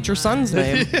our future son's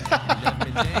name.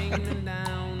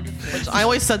 Which I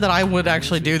always said that I would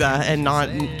actually do that and not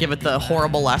give it the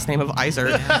horrible last name of Iser.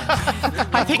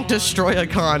 I think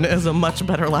Destroyacon is a much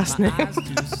better last name.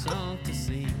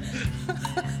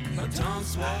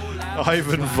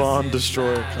 Ivan von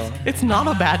Destroyacon. It's not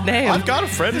a bad name. I've got a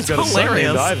friend who's It's got a son named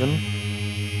hilarious. Ivan.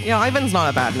 Yeah, Ivan's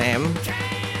not a bad name.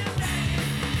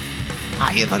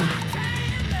 Ivan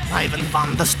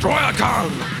von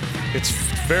Destroyacon. It's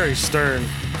very stern,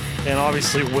 and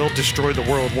obviously will destroy the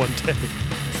world one day.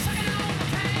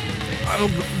 I'm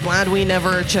glad we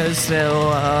never chose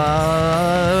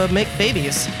to make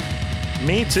babies.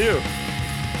 Me too.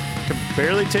 Can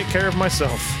barely take care of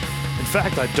myself. In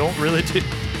fact, I don't really do.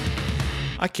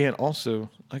 I can't also.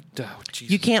 Oh,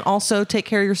 Jesus. You can't also take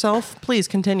care of yourself? Please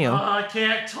continue. I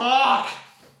can't talk.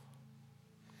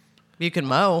 You can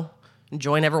mow and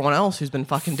join everyone else who's been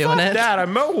fucking doing Fuck it. that. I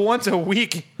mow once a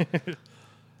week.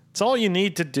 It's all you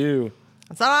need to do.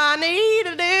 That's all I need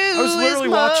to do. I was literally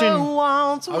watching-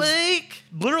 once a was- week.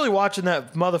 Literally watching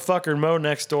that motherfucker mow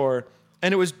next door,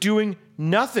 and it was doing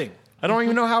nothing. I don't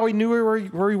even know how he knew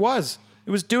where he was.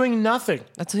 It was doing nothing.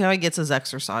 That's how he gets his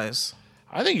exercise.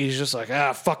 I think he's just like,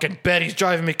 fucking Betty's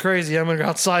driving me crazy. I'm gonna go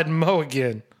outside and mow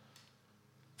again.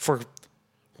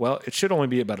 Well, it should only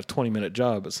be about a 20-minute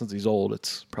job, but since he's old,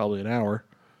 it's probably an hour.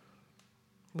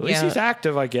 But at least Yeah. he's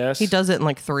active, I guess. He does it in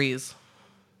like threes.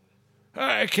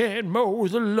 I can't mow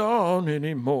the lawn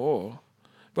anymore,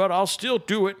 but I'll still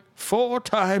do it 4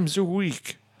 times a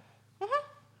week.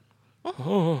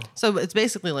 So it's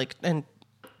basically like in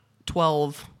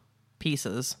 12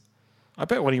 pieces. I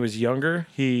bet when he was younger,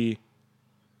 he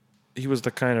was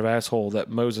the kind of asshole that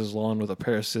mows his lawn with a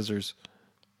pair of scissors.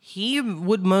 He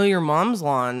would mow your mom's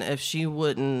lawn if she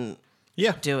wouldn't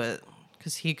Yeah. do it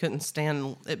because he couldn't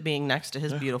stand it being next to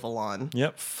his beautiful lawn.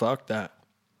 Yep, fuck that.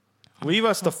 Leave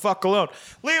us the fuck alone.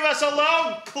 Leave us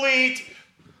alone, Cleet!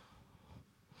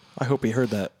 I hope he heard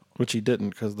that, which he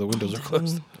didn't because the windows are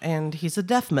closed. And he's a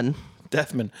deafman.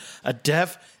 Deafman. A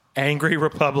deaf, angry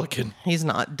Republican. He's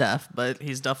not deaf, but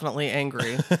he's definitely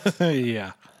angry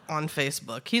Yeah. on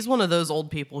Facebook. He's one of those old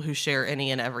people who share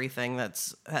any and everything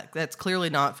that's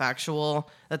clearly not factual.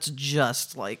 That's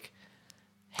just like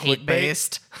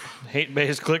hate-based.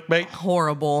 Hate-based clickbait.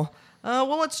 Horrible.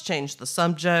 Well, let's change the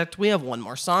subject. We have one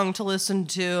more song to listen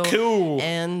to. Cool.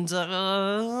 And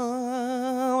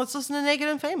let's listen to Naked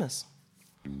and Famous.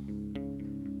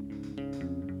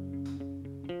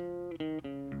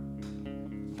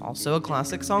 Also a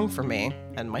classic song for me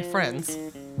and my friends.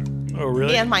 Oh,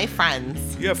 really? Me and my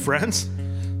friends. You have friends?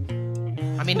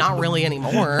 I mean, not really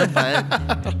anymore, but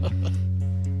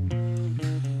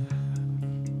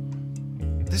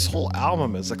This whole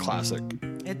album is a classic.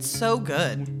 it's so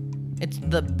good.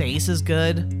 The bass is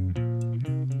good.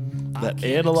 That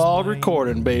analog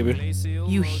recording, baby.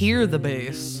 You hear the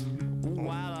bass.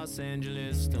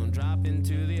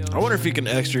 I wonder if you can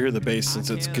extra hear the bass since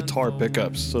it's guitar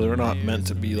pickups, so they're not meant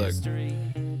to be like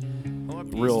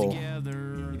real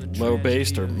low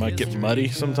bassed or might get muddy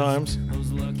sometimes.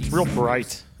 It's real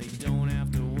bright.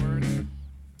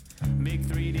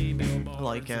 I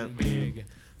like it.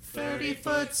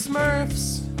 30-foot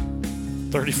Smurfs.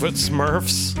 30-foot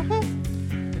Smurfs.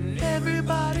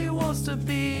 Everybody wants to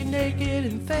be naked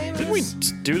and famous. Didn't we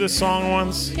do this song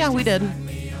once? Yeah, we did.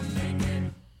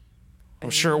 I'm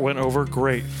sure it went over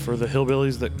great for the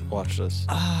hillbillies that watched us.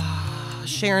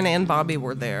 Sharon and Bobby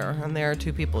were there, and there are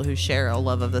two people who share a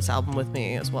love of this album with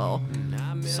me as well.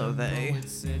 So I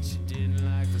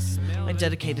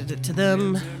dedicated it to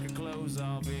them.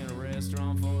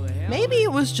 Maybe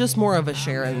it was just more of a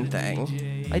Sharon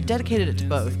thing. I dedicated it to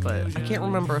both, but I can't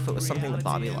remember if it was something that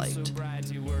Bobby liked,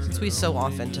 since we so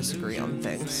often disagree on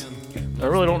things. I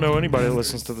really don't know anybody that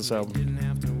listens to this album.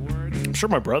 I'm sure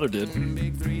my brother did.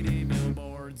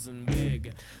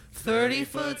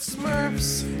 30-foot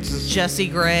Smurfs. Jessie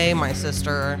Gray, my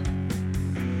sister.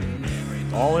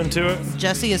 All into it.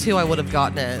 Jesse is who I would have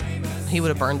gotten it. He would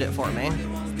have burned it for me.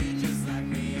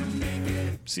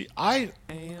 See, I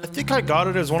think I got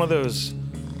it as one of those,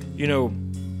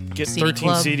 get CD 13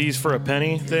 club. CDs for a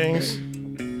penny things.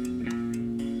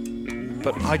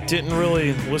 But I didn't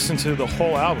really listen to the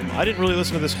whole album. I didn't really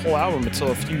listen to this whole album until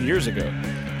a few years ago.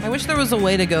 I wish there was a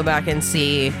way to go back and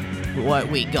see what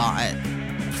we got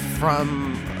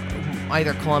from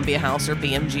either Columbia House or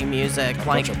BMG Music.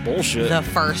 Bunch of bullshit. The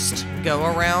first go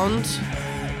around.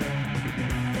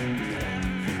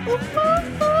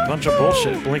 Bunch of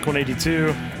bullshit. Blink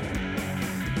 182.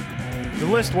 The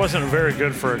list wasn't very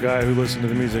good for a guy who listened to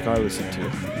the music I listened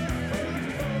to.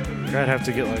 I'd have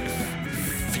to get like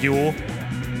Fuel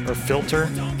or Filter.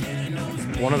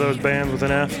 One of those bands with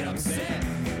an F.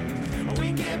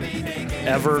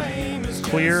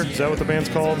 Everclear, is that what the band's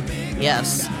called?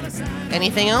 Yes.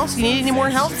 Anything else? You need any more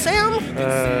help, Sam?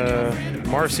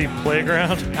 Marcy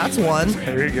Playground. That's one.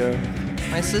 There you go.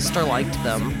 My sister liked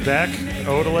them. Beck,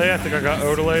 Odelay. I think I got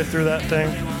Odelay through that thing.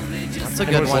 That's a And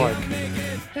it good was one. like,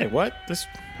 hey, what?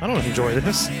 I don't enjoy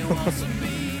this.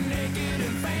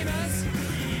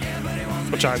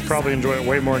 Which I probably enjoy it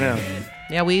way more now.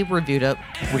 Yeah, we reviewed it.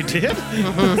 We did?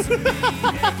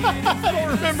 I don't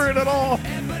remember it at all.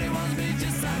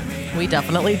 We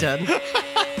definitely did.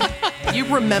 You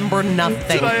remember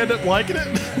nothing. Did I end up liking it?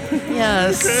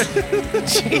 Yes.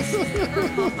 Jesus.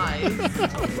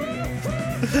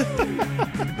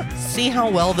 See how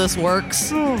well this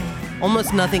works?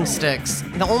 Almost nothing sticks.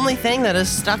 The only thing that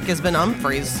has stuck has been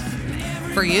Humphreys.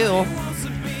 For you. I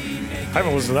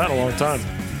haven't listened to that in a long time.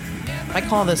 I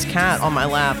call this cat on my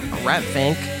lap a rat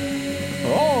fink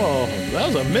Oh, that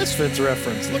was a Misfits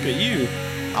reference. Look at you.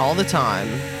 all the time.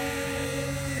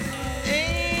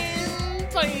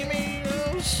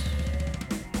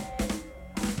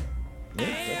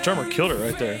 That drummer killed it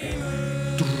right there.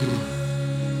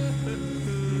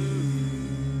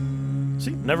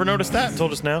 See, never noticed that until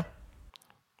just now.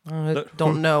 I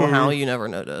don't know how you never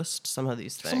noticed some of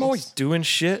these things. I'm always doing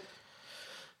shit.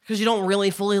 Because you don't really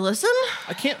fully listen?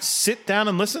 I can't sit down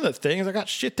and listen to things. I got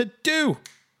shit to do.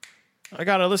 I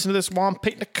gotta listen to this while I'm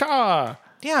painting a car.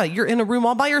 Yeah, you're in a room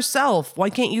all by yourself. Why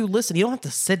can't you listen? You don't have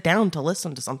to sit down to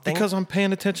listen to something. Because I'm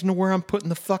paying attention to where I'm putting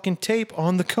the fucking tape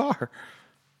on the car.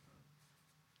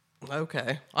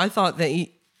 Okay. I thought that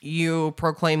you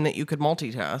proclaimed that you could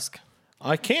multitask.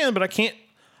 I can, but I can't.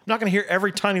 I'm not gonna hear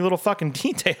every tiny little fucking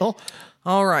detail.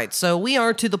 All right, so we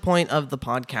are to the point of the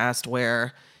podcast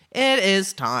where it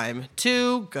is time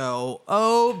to go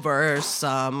over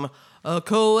some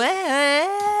questions.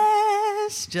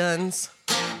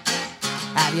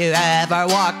 Have you ever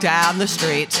walked down the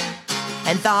street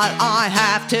and thought, I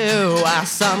have to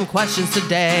ask some questions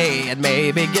today and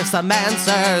maybe give some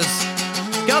answers?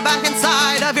 Go back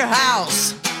inside of your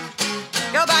house.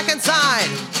 Go back inside.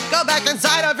 Go back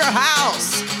inside of your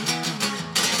house.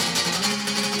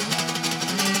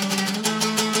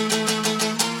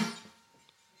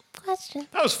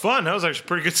 That was fun. That was actually a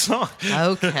pretty good song.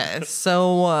 Okay,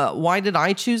 so why did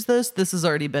I choose this? This has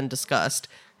already been discussed.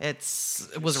 It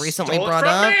was recently Stole it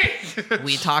brought from up.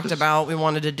 We talked about we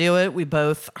wanted to do it. We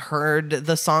both heard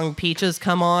the song Peaches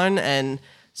come on and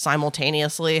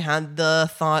simultaneously had the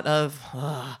thought of,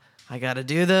 I gotta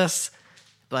do this.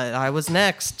 But I was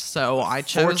next, so I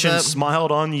chose Fortune it.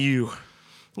 smiled on you.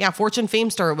 Yeah, Fortune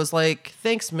Famestar was like,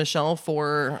 thanks, Michelle,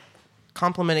 for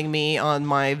complimenting me on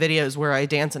my videos where I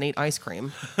dance and eat ice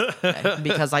cream.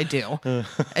 Because I do.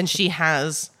 And she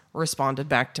has responded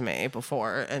back to me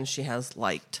before, and she has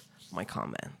liked my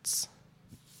comments.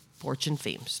 Fortune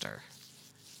Famestar.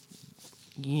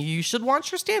 You should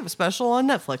watch her stand-up special on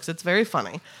Netflix. It's very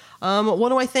funny. What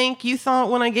do I think you thought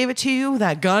when I gave it to you?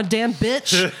 That goddamn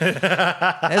bitch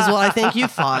is what I think you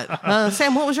thought.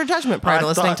 Sam, what was your judgment prior to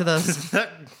listening to this?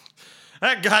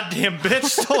 That goddamn bitch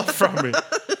stole it from me.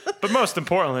 But most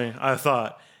importantly, I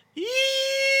thought, easy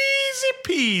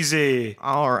peasy.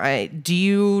 All right. Do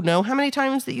you know how many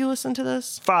times that you listened to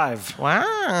this? 5.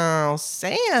 Wow,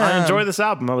 Sam. I enjoy this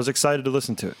album. I was excited to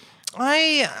listen to it.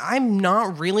 I'm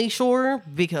not really sure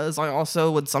because I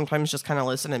also would sometimes just kind of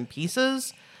listen in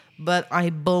pieces, but I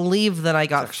believe that I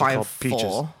got It's actually 5 called Peaches.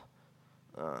 full.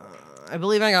 I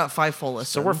believe I got 5 full listens.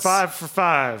 So we're 5 for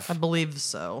 5. I believe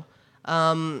so.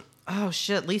 Oh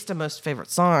shit! Least and most favorite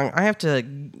song.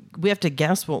 We have to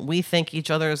guess what we think each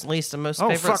other's least and most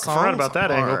favorite fuck, songs I forgot about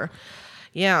that are. angle.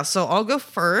 Yeah, so I'll go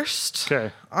first.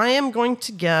 Okay. I am going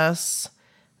to guess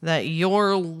that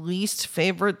your least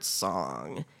favorite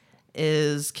song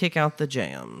is "Kick Out the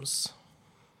Jams."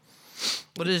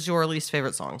 What is your least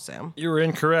favorite song, Sam? You were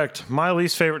incorrect. My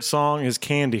least favorite song is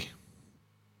Candy.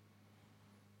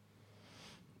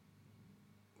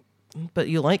 But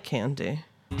you like Candy.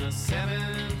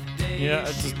 Yeah,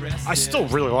 I still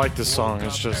really like this song.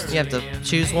 It's just, You have to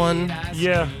choose one.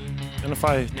 yeah. And if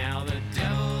I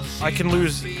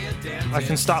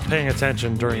can stop paying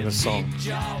attention during this song.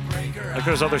 Like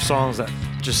there's other songs that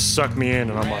just suck me in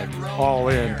and I'm like all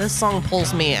in. This song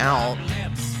pulls me out,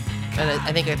 and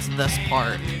I think it's this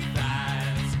part.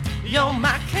 Yo,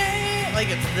 my king! Like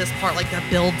it's this part, like that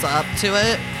builds up to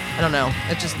it. I don't know.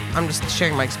 I'm just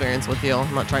sharing my experience with you.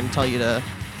 I'm not trying to tell you to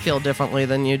feel differently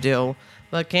than you do.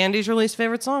 But Candy's your least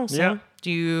favorite song. So Yeah.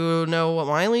 do you know what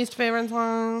my least favorite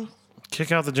song?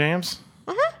 Kick Out the Jams?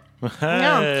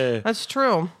 Yeah, Hey. that's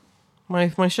true.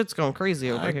 My shit's going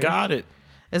crazy over I here. got it.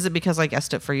 Is it because I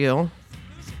guessed it for you?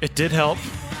 It did help,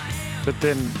 but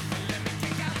then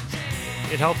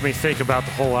it helped me think about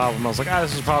the whole album. I was like,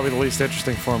 this is probably the least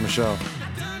interesting form of show.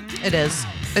 It is.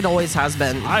 It always has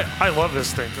been. I love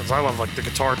this thing because I love like the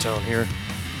guitar tone here.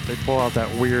 They pull out that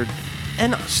weird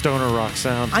And stoner rock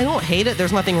sound. I don't hate it.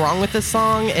 There's nothing wrong with this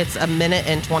song. It's 1 minute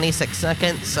and 26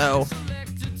 seconds, so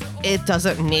it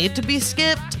doesn't need to be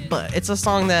skipped, but it's a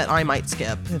song that I might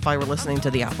skip if I were listening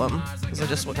to the album, because I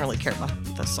just wouldn't really care about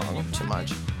this song too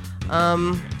much.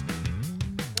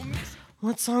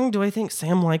 What song do I think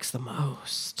Sam likes the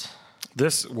most?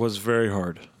 This was very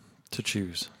hard to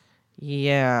choose.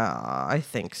 Yeah, I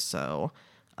think so.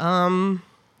 I'm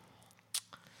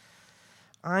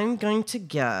going to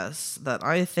guess that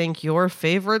I think your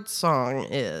favorite song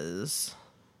is...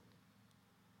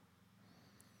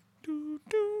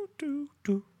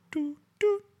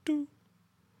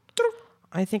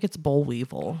 I think it's Boll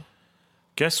Weevil.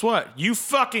 Guess what? You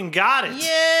fucking got it.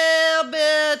 Yeah,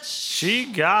 bitch. She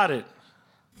got it.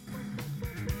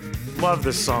 Love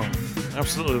this song.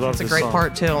 Absolutely love this It's a great song.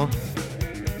 part, too.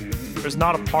 There's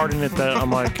not a part in it that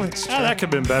I'm like, It's true. that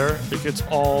could have been better. It's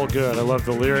all good. I love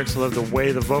the lyrics. I love the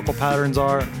way the vocal patterns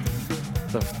are,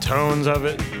 the tones of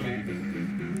it.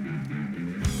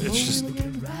 It's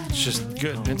just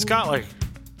good. And it's got like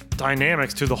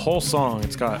dynamics to the whole song.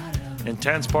 It's got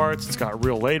intense parts. It's got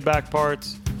real laid back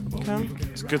parts. Okay.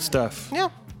 It's good stuff. Yeah,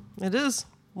 it is.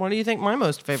 What do you think my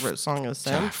most favorite song is,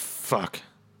 Sam? Fuck.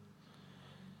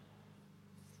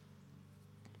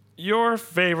 Your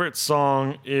favorite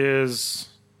song is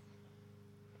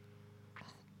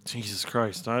Jesus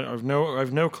Christ. I've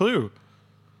no clue.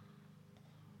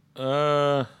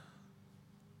 This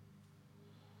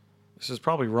is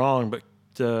probably wrong, but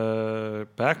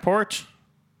Back Porch?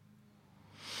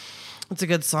 It's a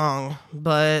good song,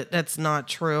 but that's not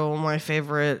true. My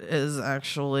favorite is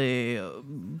actually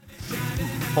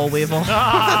Boll Weevil.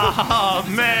 Oh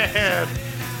man.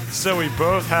 So we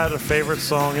both had a favorite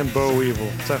song in Boll Weevil.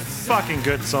 It's a fucking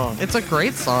good song. It's a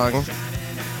great song.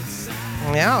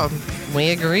 Yeah, we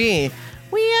agree.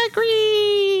 We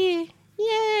agree.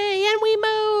 Yay, and we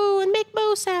moo and make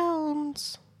moo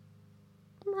sounds.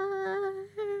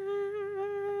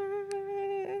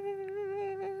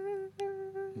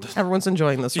 Everyone's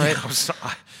enjoying this, right?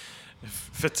 Yeah,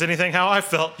 if it's anything how I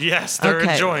felt, yes, they're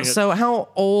enjoying it. So how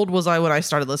old was I when I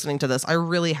started listening to this? I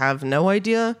really have no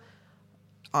idea.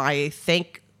 I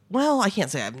think, well, I can't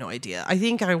say I have no idea. I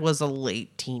think I was a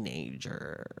late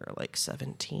teenager, like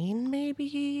 17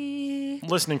 maybe.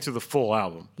 Listening to the full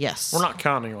album. Yes. We're not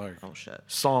counting like shit.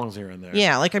 songs here and there.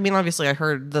 Yeah, like, I mean, obviously I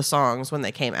heard the songs when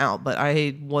they came out, but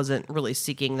I wasn't really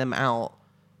seeking them out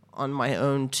on my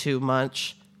own too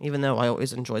much, even though I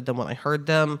always enjoyed them when I heard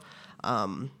them.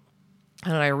 How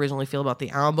did I originally feel about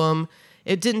the album?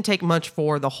 It didn't take much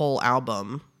for the whole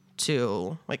album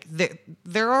to, like,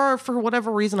 there are, for whatever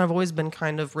reason, I've always been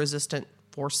kind of resistant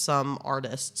for some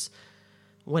artists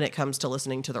when it comes to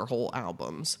listening to their whole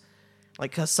albums.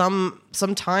 Like, because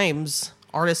sometimes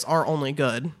artists are only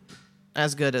good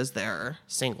as their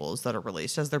singles that are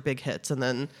released, as their big hits, and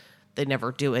then they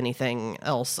never do anything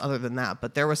else other than that.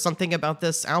 But there was something about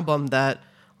this album that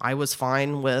I was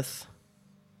fine with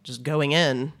just going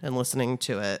in and listening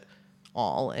to it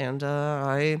all, and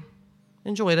I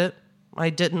enjoyed it. I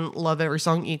didn't love every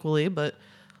song equally, but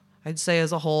I'd say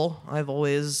as a whole, I've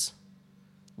always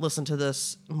listened to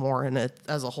this more in it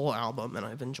as a whole album, and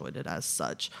I've enjoyed it as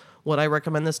such. Would I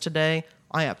recommend this today?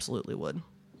 I absolutely would.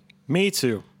 Me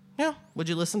too. Yeah. Would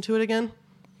you listen to it again?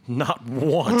 Not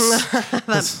once.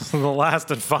 This is the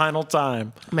last and final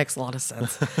time. Makes a lot of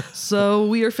sense. So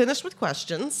we are finished with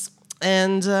questions,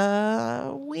 and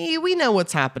we know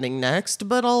what's happening next,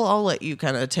 but I'll let you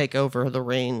kind of take over the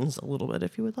reins a little bit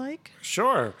if you would like.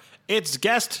 Sure. It's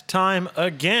guest time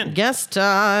again. Guest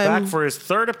time. Back for his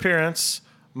third appearance,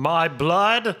 my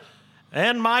blood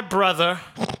and my brother,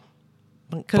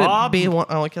 Could Bob- it be one?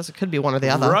 Oh, I guess it could be one or the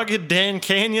other. Rugged Dan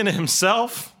Canyon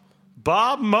himself,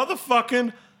 Bob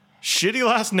motherfucking shitty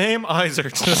last name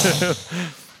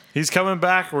Isert. He's coming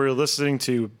back. We're listening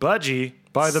to Budgie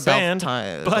by the band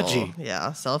Self-titled. Budgie.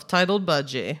 Yeah, self-titled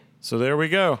Budgie. So there we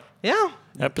go. Yeah.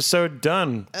 Episode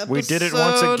done. We did it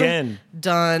once Episode again.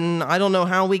 Done. I don't know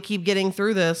how we keep getting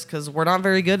through this because we're not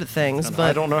very good at things, I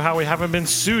but don't know how we haven't been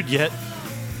sued yet.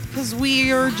 because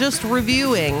we are just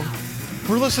reviewing.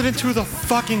 We're listening to the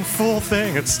fucking full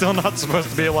thing. It's still not supposed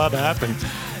to be allowed to happen.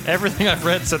 Everything I've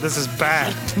read said this is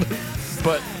bad.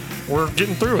 But we're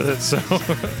getting through with it, so.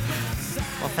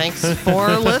 Well, thanks for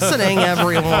listening,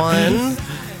 everyone.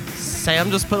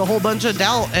 Sam just put a whole bunch of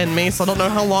doubt in me, so I don't know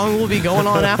how long we'll be going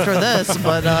on after this,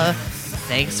 but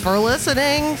Thanks for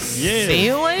listening. Yeah. See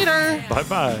you later.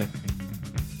 Bye-bye.